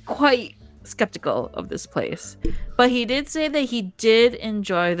quite skeptical of this place. But he did say that he did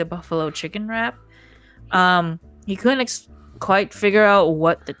enjoy the buffalo chicken wrap. He couldn't quite figure out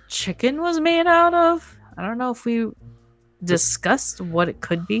what the chicken was made out of. I don't know if we discussed what it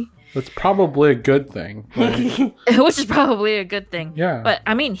could be. That's probably a good thing. Right? Which is probably a good thing. Yeah. But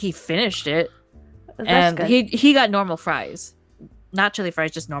I mean, he finished it. That's and good. he got normal fries. Not chili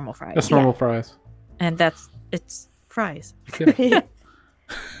fries, just normal fries. That's normal fries. And it's fries. Yeah.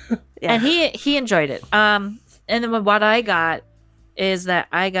 And he enjoyed it. And then what I got is that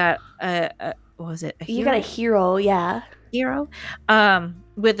I got what was it? You got a hero, yeah. Hero,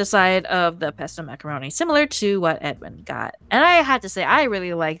 with the side of the pesto macaroni, similar to what Edwin got. And I had to say, I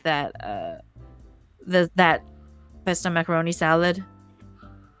really like that that pesto macaroni salad.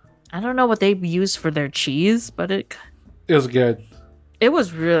 I don't know what they use for their cheese, but it was good. It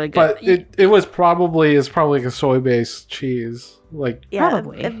was really good. But it's probably like a soy-based cheese, like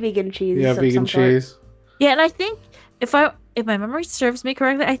probably a vegan cheese. Yeah, vegan cheese. Yeah, and I think if my memory serves me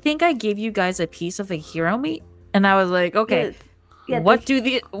correctly, I think I gave you guys a piece of a hero meat. And I was like, okay, what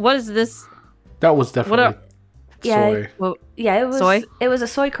is this? That was definitely soy. Well, it was soy? It was a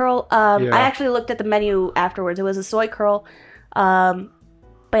soy curl. I actually looked at the menu afterwards. It was a soy curl. But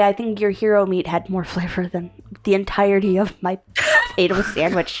I think your hero meat had more flavor than the entirety of my potato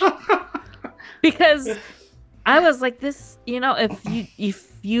sandwich. Because I was like this,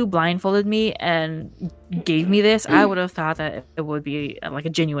 if you blindfolded me and gave me this, I would have thought that it would be like a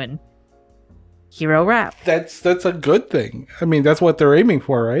genuine hero wrap. That's a good thing. I mean, that's what they're aiming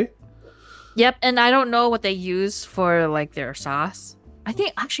for, right? Yep, and I don't know what they use for like their sauce. I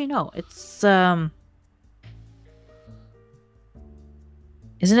think actually no, it's isn't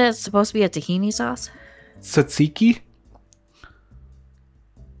it supposed to be a tahini sauce? tzatziki.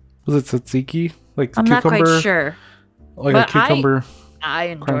 Was it tzatziki? Like I'm cucumber? not quite sure. Like a cucumber. I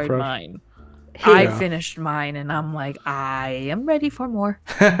enjoyed fresh. mine. Yeah. I finished mine, and I'm like, I am ready for more.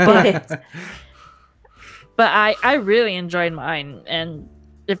 But I really enjoyed mine, and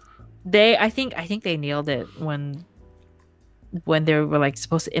I think they nailed it when they were like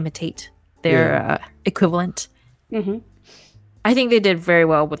supposed to imitate their equivalent. Mm-hmm. I think they did very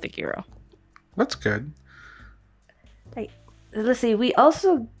well with the gyro. That's good. Let's see. We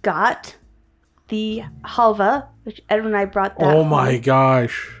also got the halva, which Edwin and I brought that. Oh my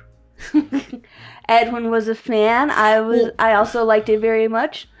gosh. Edwin was a fan. I also liked it very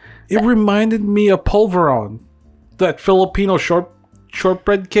much. It reminded me of Polvoron, that Filipino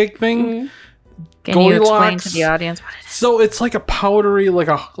shortbread cake thing. Mm-hmm. Can you explain to the audience what it is? So it's like a powdery,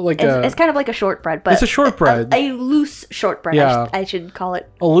 It's kind of like a shortbread, but it's a shortbread. A loose shortbread. Yeah. I should call it.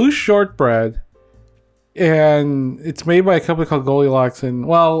 A loose shortbread, and it's made by a company called Goldilocks. And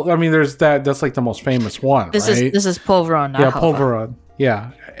well, I mean, there's that. That's like the most famous one. This right? is Polvoron, not halva. Polvoron.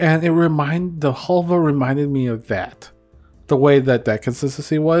 Yeah, and the halva reminded me of that, the way that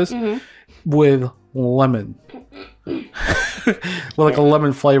consistency was, with lemon, with like a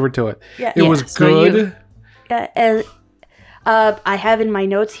lemon flavor to it. Yeah, it was good. And I have in my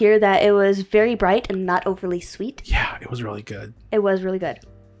notes here that it was very bright and not overly sweet. Yeah, it was really good. It was really good.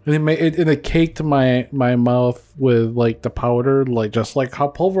 And it caked my mouth with like the powder, like just like how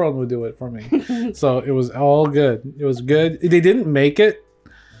Polvoron would do it for me. So it was all good. It was good. They didn't make it.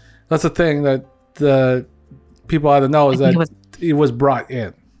 That's the thing that the people ought to know is that it was brought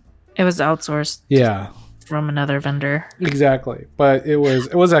in. It was outsourced. Yeah. From another vendor. Exactly, but it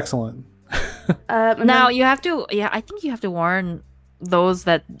was excellent. Now you have to. Yeah, I think you have to warn those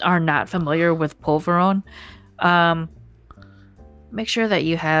that are not familiar with Polvoron. Make sure that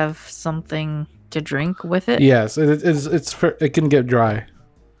you have something to drink with it. Yes, it can get dry.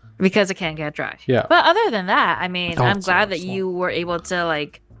 Because it can get dry. Yeah. But other than that, I mean, I'm glad that awesome. you were able to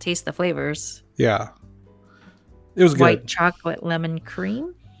like taste the flavors. Yeah. It was good. White chocolate lemon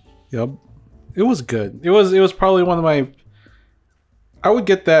cream. Yep. It was good. It was probably one of my. I would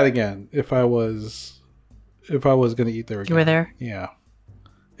get that again if I was gonna eat there again. You were there? Yeah.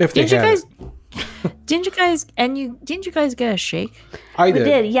 If they had it. Didn't you guys get a shake? I did. We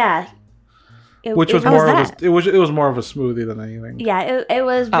did, yeah. It was more of a smoothie than anything. Yeah, it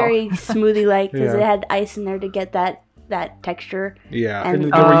was very smoothie like because it had ice in there to get that texture. Yeah,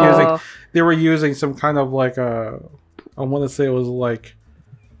 and they were using some kind of like I want to say it was like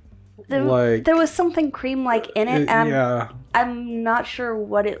there was something cream like in it. Yeah, I'm not sure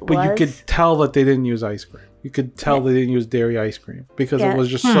what it was. But you could tell that they didn't use ice cream. You could tell they didn't use dairy ice cream because it was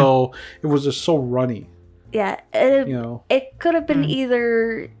just so runny. Yeah, it could have been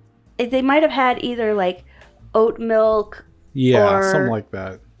either. They might have had either like oat milk. Yeah, or, something like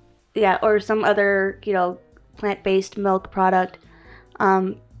that. Yeah, or some other plant-based milk product.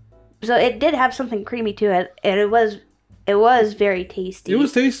 So it did have something creamy to it, and it was very tasty. It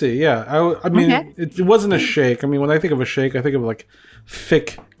was tasty, yeah. I mean, it wasn't a shake. I mean, when I think of a shake, I think of like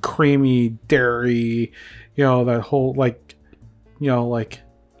thick, creamy dairy. That whole like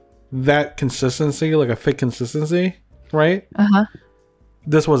that consistency, like a thick consistency, right?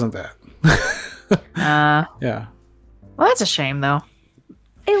 This wasn't that. Yeah. Well, that's a shame, though.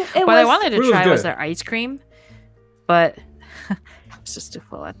 What I wanted to try was their ice cream, but I was just too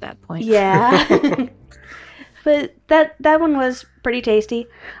full at that point. Yeah. But that one was pretty tasty.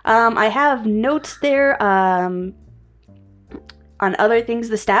 I have notes there on other things.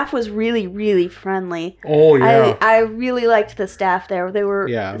 The staff was really, really friendly. Oh, yeah. I really liked the staff there. They were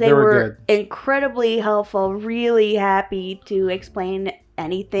good. Incredibly helpful, really happy to explain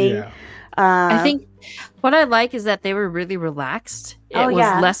anything. Yeah. I think what I like is that they were really relaxed. It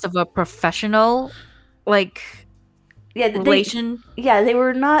was less of a professional relation. They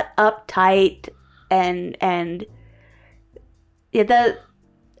were not uptight and in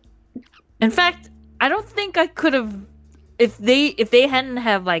fact, I don't think I could have if they hadn't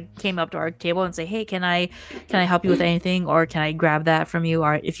have came up to our table and say, "Hey, can I help you with anything, or can I grab that from you,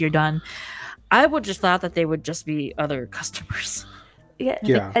 or if you're done," I would just thought that they would just be other customers.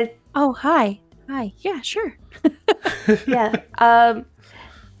 Yeah. Oh, hi, yeah, sure. Yeah.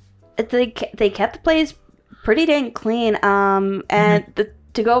 They kept the place pretty dang clean. And the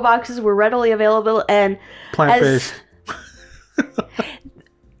to-go boxes were readily available and plant-based.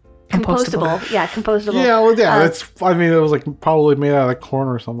 Compostable. Yeah, compostable. Yeah, well, yeah. it was probably made out of corn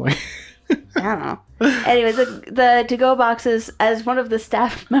or something. I don't know. Anyway, the to-go boxes, as one of the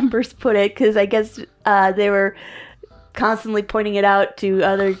staff members put it, because I guess they were constantly pointing it out to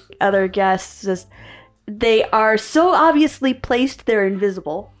other guests, just they are so obviously placed they're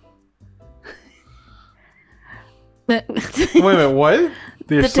invisible. Wait a minute, what?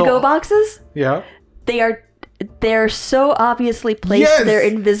 The to-go boxes? Yeah. They're so obviously placed they're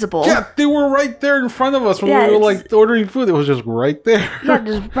invisible. Yeah, they were right there in front of us when we were like ordering food. It was just right there. Yeah,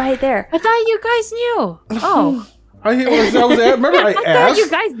 just right there. I thought you guys knew. Oh. Remember I asked? I thought you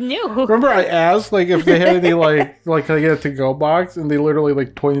guys knew. Remember I asked like if they had any like can I get a to-go box, and they literally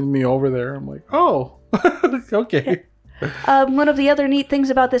like pointed me over there. I'm like, oh, okay. One of the other neat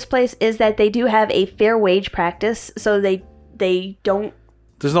things about this place is that they do have a fair wage practice, so they don't.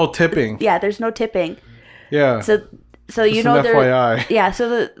 There's no tipping. Yeah, there's no tipping. Yeah. So you know they're FYI. Yeah.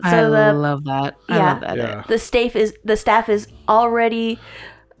 I love that. I love that. Yeah. The staff is already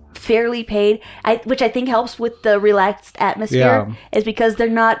fairly paid, which I think helps with the relaxed atmosphere. Is because they're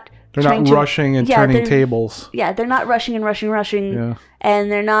not rushing and turning tables. Yeah, they're not rushing, yeah.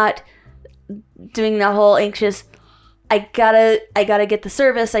 and they're not doing the whole anxious. I gotta get the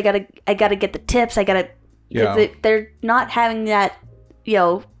service. I gotta get the tips. They're not having that,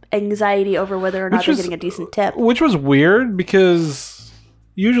 anxiety over whether or not they're getting a decent tip. Which was weird because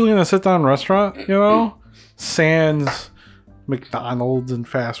usually in a sit-down restaurant, sans McDonald's and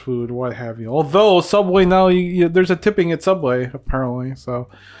fast food, what have you. Although Subway now, there's a tipping at Subway apparently. So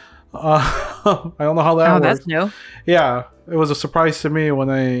I don't know how that works. That's new. Yeah, it was a surprise to me when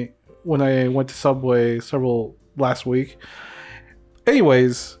I went to Subway last week.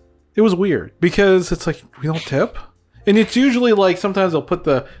 Anyways, it was weird because it's like we don't tip. And it's usually like sometimes they'll put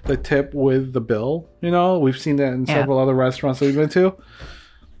the tip with the bill, We've seen that in several other restaurants that we've been to.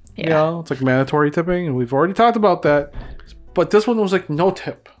 Yeah. It's like mandatory tipping, and we've already talked about that. But this one was like no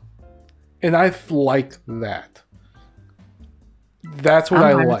tip. And I like that. That's what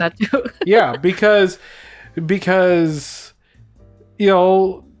I like. That too. Yeah, because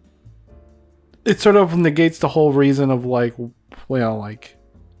it sort of negates the whole reason of like,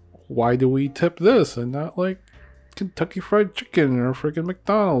 why do we tip this and not like Kentucky Fried Chicken or freaking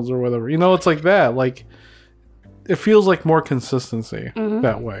McDonald's or whatever? It's like that. Like, it feels like more consistency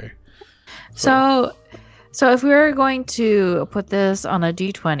that way. So if we were going to put this on a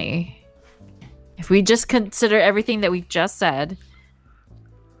D20, if we just consider everything that we've just said,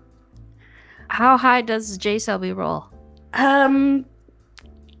 how high does J. Selby roll? I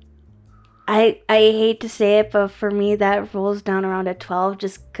hate to say it, but for me that rolls down around at 12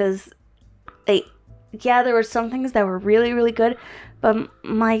 just because there were some things that were really, really good, but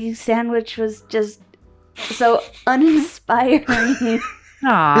my sandwich was just so uninspiring.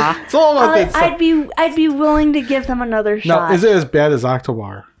 Aww. It's all about that stuff. I'd be willing to give them another shot. Now, is it as bad as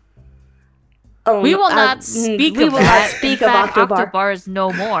Octobar? We will not speak of Octobar is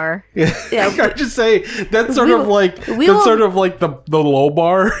no more. Yeah. I just say that's sort of like the low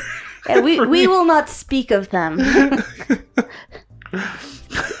bar. Yeah, we will not speak of them.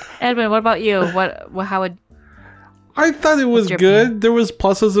 Edwin, what about you? How would? I thought it was good. Opinion? There was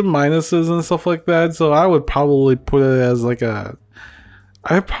pluses and minuses and stuff like that. So I would probably put it as like a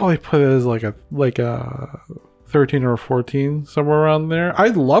 13 or 14, somewhere around there.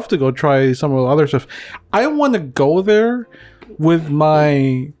 I'd love to go try some of the other stuff. I want to go there with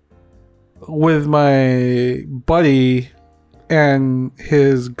my buddy and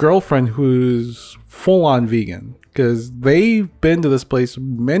his girlfriend who's full-on vegan, because they've been to this place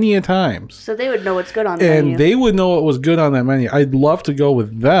many a times. So they would know what's good on the menu. And they would know what was good on that menu. I'd love to go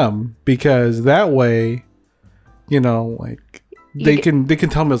with them, because that way, they can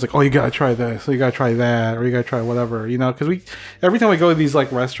tell me, it's like, oh, you gotta try this, or you gotta try that, or you gotta try whatever, because every time we go to these like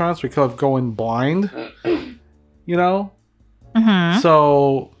restaurants, we kind of go in blind, Mm-hmm.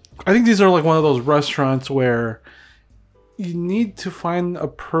 So I think these are like one of those restaurants where you need to find a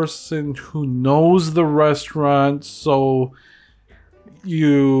person who knows the restaurant, so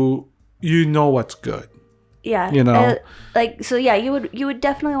you know what's good. Yeah, you would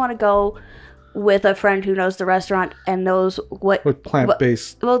definitely want to go with a friend who knows the restaurant and knows what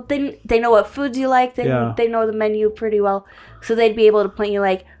plant-based. Well, they know what foods you like. They know the menu pretty well, so they'd be able to point you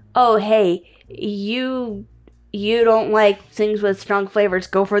like, oh, hey, you don't like things with strong flavors.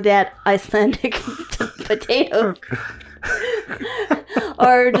 Go for that Icelandic potato.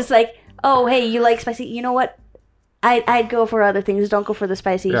 Or just like, oh, hey, you like spicy. You know what? I'd go for other things. Don't go for the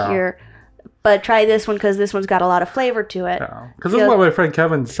spicy here. But try this one because this one's got a lot of flavor to it. Yeah. Because this is what my friend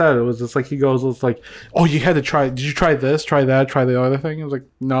Kevin said. It was just like, it's like, oh, you had to try. Did you try this? Try that? Try the other thing? I was like,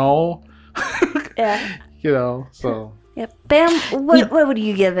 no. Yeah. So. Yeah. Bam, what would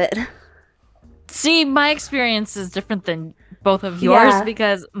you give it? See, my experience is different than both of yours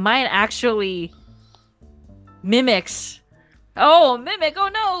because mine actually mimics Oh, Mimic! Oh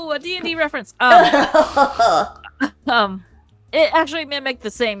no, a D&D reference. It actually mimicked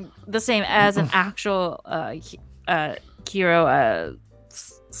the same as an actual Kiro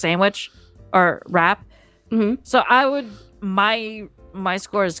sandwich or wrap. Mm-hmm. So I would my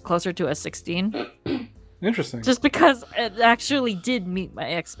score is closer to a 16. Interesting. Just because it actually did meet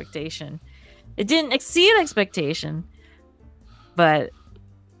my expectation. It didn't exceed expectation, but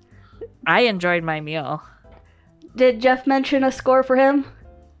I enjoyed my meal. Did Jeff mention a score for him?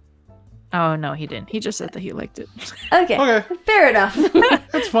 Oh, no, he didn't. He just said that he liked it. Okay. Fair enough.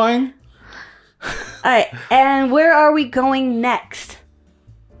 That's fine. Alright, and where are we going next?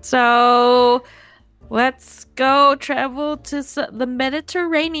 So, let's go travel to the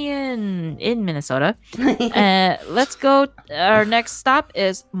Mediterranean in Minnesota. Let's go. Our next stop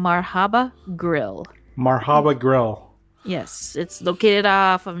is Marhaba Grill. Marhaba Grill. Yes, it's located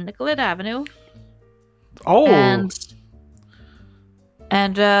off of Nicollet Avenue. Oh.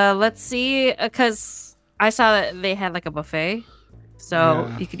 And let's see, because I saw that they had like a buffet.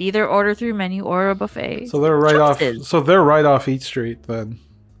 So you could either order through menu or a buffet. So they're right off. So they're right off East Street then.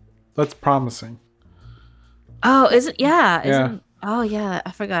 That's promising. Oh, is it? Yeah. Yeah. Oh, yeah.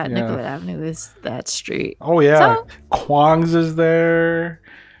 I forgot. Yeah. Nicollet Avenue is that street. Oh, yeah. So, Kwong's is there.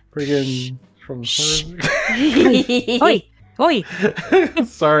 Friggin' from... Oi.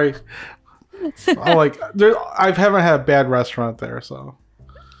 Sorry. I haven't had a bad restaurant there, so.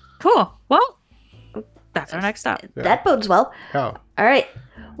 Cool. Well, that's our next stop. Yeah. That bodes well. Oh. All right.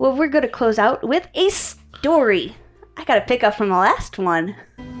 Well, we're going to close out with a story. I got to pick up from the last one.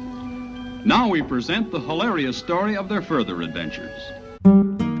 Now we present the hilarious story of their further adventures.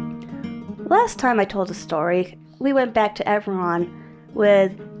 Last time I told a story, we went back to Edwin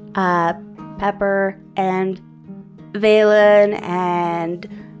with Pepper and Valen and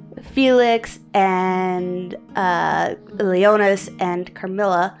Felix and Leonis and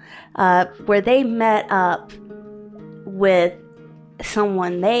Carmilla, where they met up with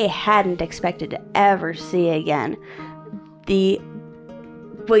someone they hadn't expected to ever see again.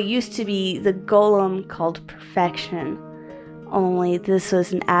 What used to be the golem called Perfection, only this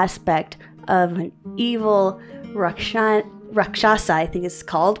was an aspect of an evil Rakshasa, I think it's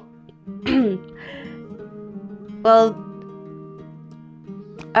called. Well,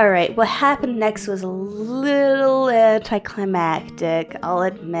 alright, what happened next was a little anticlimactic, I'll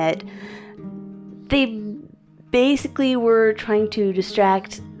admit. They basically were trying to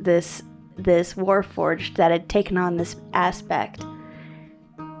distract this Warforged that had taken on this aspect,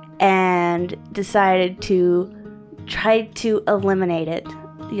 and decided to try to eliminate it.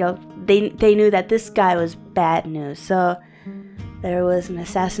 You know, they knew that this guy was bad news, so there was an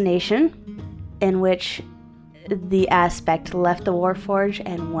assassination in which the aspect left the Warforged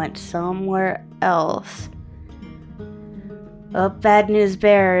and went somewhere else. Well, bad news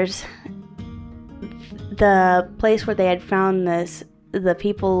bears. The place where they had found this, the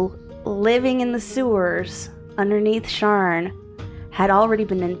people living in the sewers underneath Sharn, had already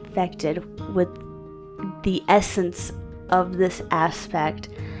been infected with the essence of this aspect.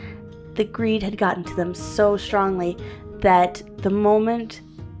 The greed had gotten to them so strongly that the moment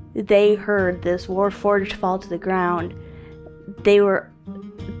they heard this Warforged fall to the ground,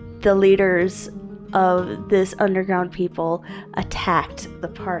 the leaders of this underground people attacked the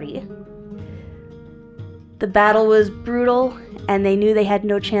party. The battle was brutal, and they knew they had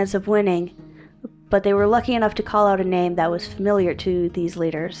no chance of winning, but they were lucky enough to call out a name that was familiar to these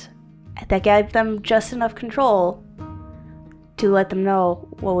leaders, that gave them just enough control to let them know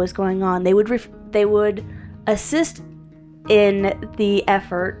what was going on. They would assist in the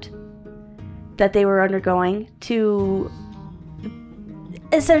effort that they were undergoing to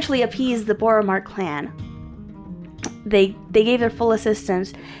essentially appease the Boromar clan. They gave their full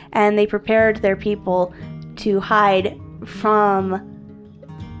assistance, and they prepared their people to hide from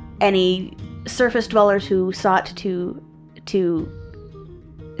any surface dwellers who sought to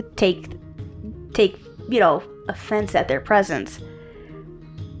take offense at their presence.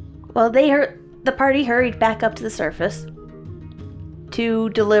 Well, the party hurried back up to the surface to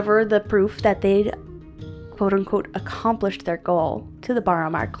deliver the proof that they'd quote-unquote accomplished their goal to the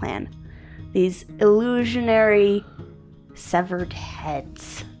Boromar clan. These illusionary severed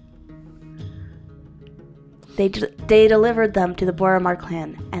heads. They delivered them to the Boromar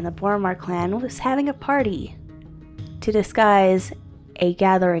clan, and the Boromar clan was having a party to disguise a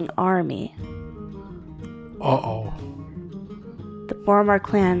gathering army. Uh-oh. The Boromar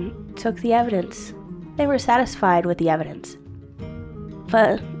clan took the evidence. They were satisfied with the evidence.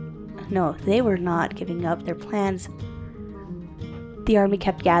 But no, they were not giving up their plans. The army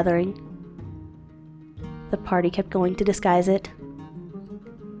kept gathering. the party kept going to disguise it,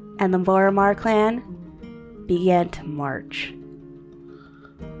 and the Boromar clan began to march.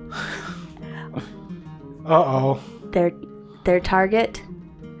 Uh-oh. Their target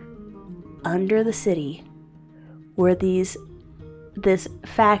under the city were this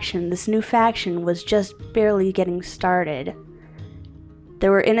new faction was just barely getting started.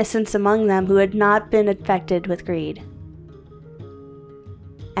 There were innocents among them who had not been infected with greed.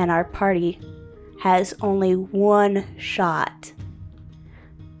 And our party has only one shot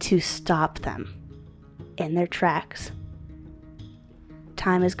to stop them in their tracks.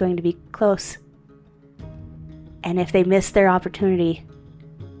 Time is going to be close. And if they miss their opportunity,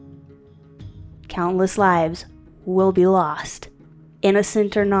 countless lives will be lost,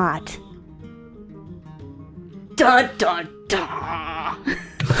 innocent or not. Dun dun dun!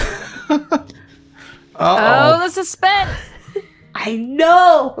 Oh, the suspense! I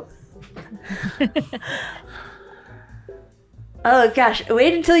know! Oh gosh,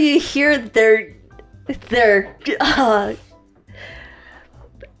 wait until you hear their the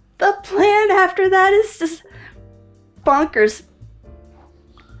plan after that is just bonkers.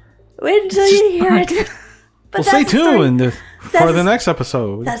 Wait until you hear it. Well, stay tuned for the next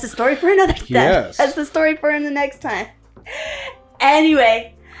episode. That's the story for another time. Yes. That's the story for the next time.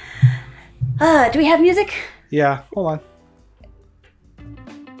 Anyway. Do we have music? Yeah, hold on.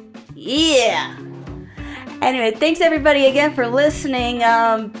 Yeah. Anyway, thanks everybody again for listening.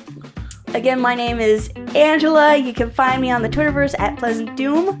 Again, my name is Angela. You can find me on the Twitterverse at Pleasant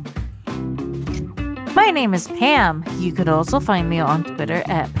Doom. My name is Pam. You could also find me on Twitter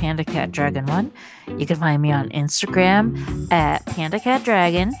at PandaCatDragon1. You can find me on Instagram at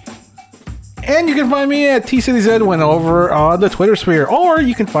PandaCatDragon. And you can find me at TCity's Edwin over on the Twitter sphere. Or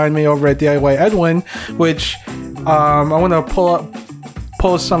you can find me over at DIY Edwin, which I want to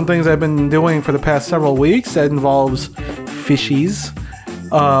post some things I've been doing for the past several weeks that involves fishies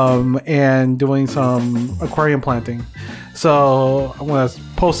and doing some aquarium planting. So I'm going to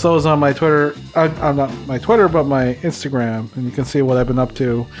post those on my Twitter. I'm not my Twitter, but my Instagram. And you can see what I've been up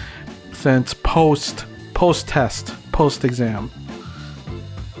to since post-test, post-exam.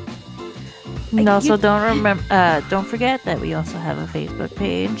 And also don't forget that we also have a Facebook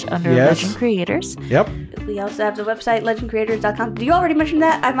page under Legend Creators. Yep. We also have the website, legendcreators.com. Did you already mention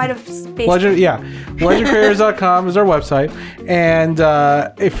that? I might have spaced. Legendcreators.com is our website. And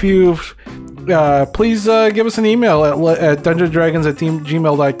if you've please give us an email at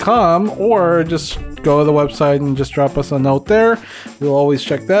dungeondragons@gmail.com, or just go to the website and just drop us a note there. We'll always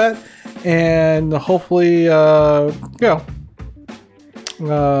check that, and hopefully,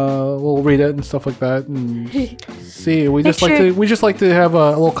 we'll read it and stuff like that, and see. We just like to have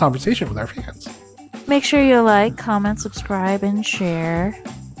a little conversation with our fans. Make sure you like, comment, subscribe, and share.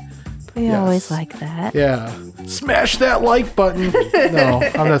 We always like that. Yeah. Smash that like button. No,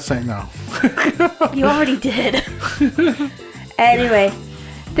 I'm not saying no. You already did. Anyway,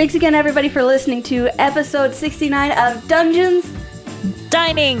 thanks again, everybody, for listening to episode 69 of Dungeons,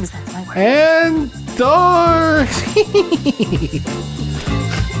 Dinings. That's my word. And Dark.